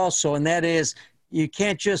this also, and that is, you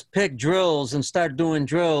can't just pick drills and start doing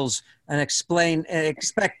drills and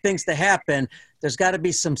expect things to happen. There's got to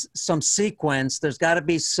be some sequence. There's got to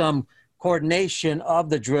be some coordination of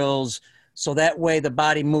the drills, so that way the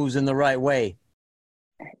body moves in the right way.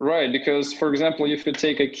 Right, because for example, if you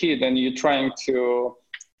take a kid and you're trying to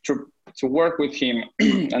work with him,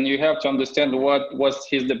 and you have to understand what's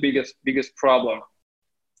the biggest problem.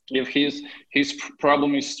 If his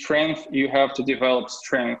problem is strength, you have to develop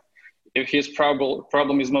strength. If his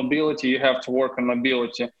problem is mobility, you have to work on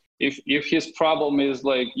mobility. If his problem is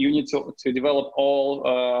like you need to develop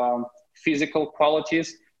all physical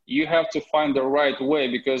qualities, you have to find the right way,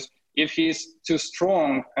 because if he's too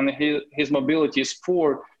strong and his mobility is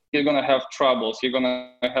poor, he's gonna have troubles. You're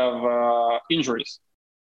gonna have injuries,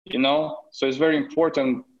 you know? So it's very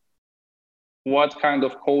important what kind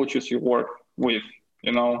of coaches you work with,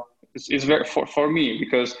 you know? It's very, for me,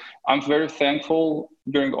 because I'm very thankful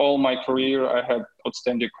during all my career, I had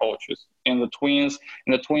outstanding coaches. In the Twins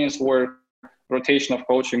were rotation of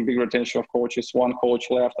coaching, big rotation of coaches, one coach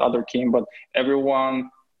left, other came, but everyone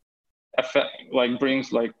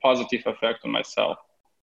brings positive effect on myself.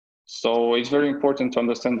 So it's very important to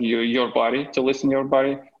understand your body, to listen to your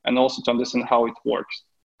body, and also to understand how it works.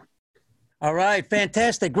 All right,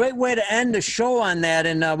 fantastic. Great way to end the show on that.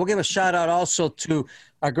 And we'll give a shout out also to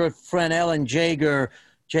our good friend Ellen Jaeger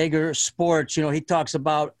Sports. You know, he talks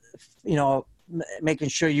about, you know, making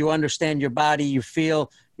sure you understand your body, you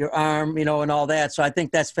feel your arm, you know, and all that. So I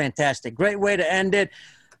think that's fantastic. Great way to end it.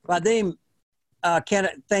 Vadim, can't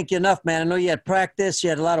thank you enough, man. I know you had practice, you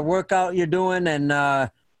had a lot of workout you're doing, and,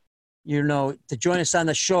 you know, to join us on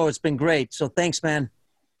the show, it's been great. So thanks, man.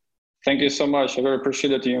 Thank you so much. I very appreciate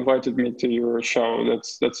that you invited me to your show.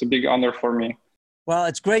 That's a big honor for me. Well,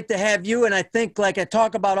 it's great to have you. And I think, like I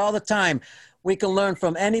talk about all the time, we can learn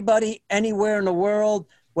from anybody, anywhere in the world,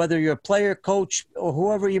 whether you're a player, coach, or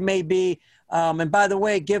whoever you may be. And by the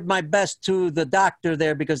way, give my best to the doctor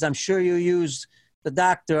there, because I'm sure you use the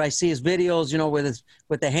doctor. I see his videos, you know, with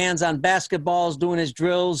the hands on basketballs, doing his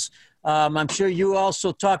drills. I'm sure you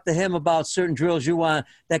also talk to him about certain drills you want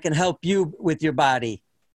that can help you with your body.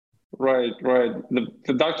 Right.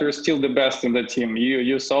 The doctor is still the best in the team.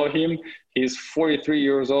 You saw him. He's 43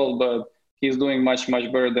 years old, but he's doing much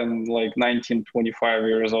better than 19, 25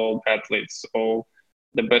 years old athletes. So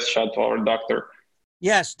the best shout to our doctor.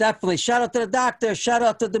 Yes, definitely. Shout out to the doctor. Shout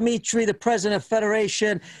out to Dimitri, the president of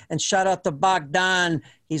Federation, and shout out to Bogdan.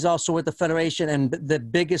 He's also with the Federation and the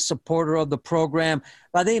biggest supporter of the program.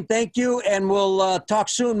 Vadim, thank you, and we'll talk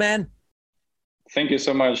soon, man. Thank you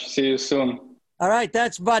so much. See you soon. All right,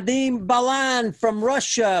 that's Vadim Balan from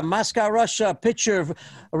Russia, Moscow, Russia, pitcher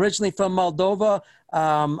originally from Moldova,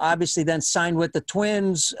 obviously then signed with the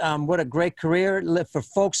Twins. What a great career for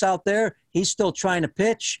folks out there. He's still trying to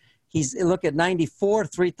pitch. Look at 94,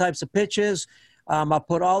 3 types of pitches. I'll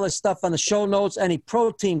put all this stuff on the show notes. Any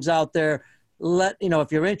pro teams out there,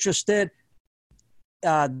 if you're interested,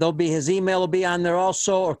 his email will be on there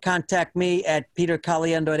also, or contact me at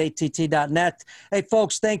petercaliendo@att.net. Hey,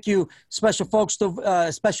 folks, thank you. Special thanks to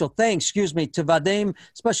Vadim.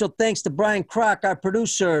 Special thanks to Brian Kroc, our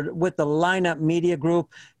producer with the Lineup Media Group.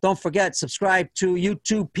 Don't forget, subscribe to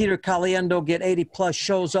YouTube, Peter Caliendo. Get 80-plus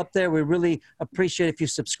shows up there. We really appreciate if you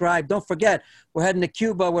subscribe. Don't forget, we're heading to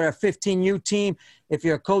Cuba with our 15U team. If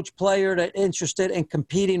you're a coach player that's interested in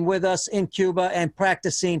competing with us in Cuba and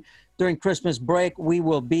practicing during Christmas break, we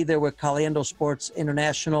will be there with Caliendo Sports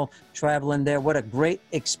International, traveling there. What a great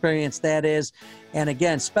experience that is. And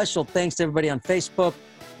again, special thanks to everybody on Facebook,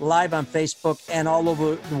 live on Facebook, and all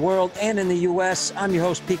over the world and in the U.S. I'm your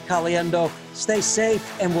host, Pete Caliendo. Stay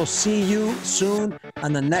safe, and we'll see you soon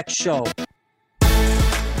on the next show.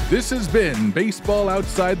 This has been Baseball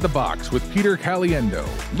Outside the Box with Peter Caliendo.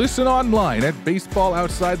 Listen online at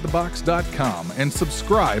baseballoutsidethebox.com and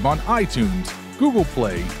subscribe on iTunes, Google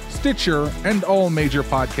Play, Stitcher, and all major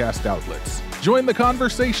podcast outlets. Join the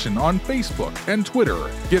conversation on Facebook and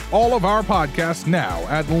Twitter. Get all of our podcasts now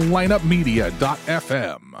at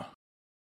lineupmedia.fm.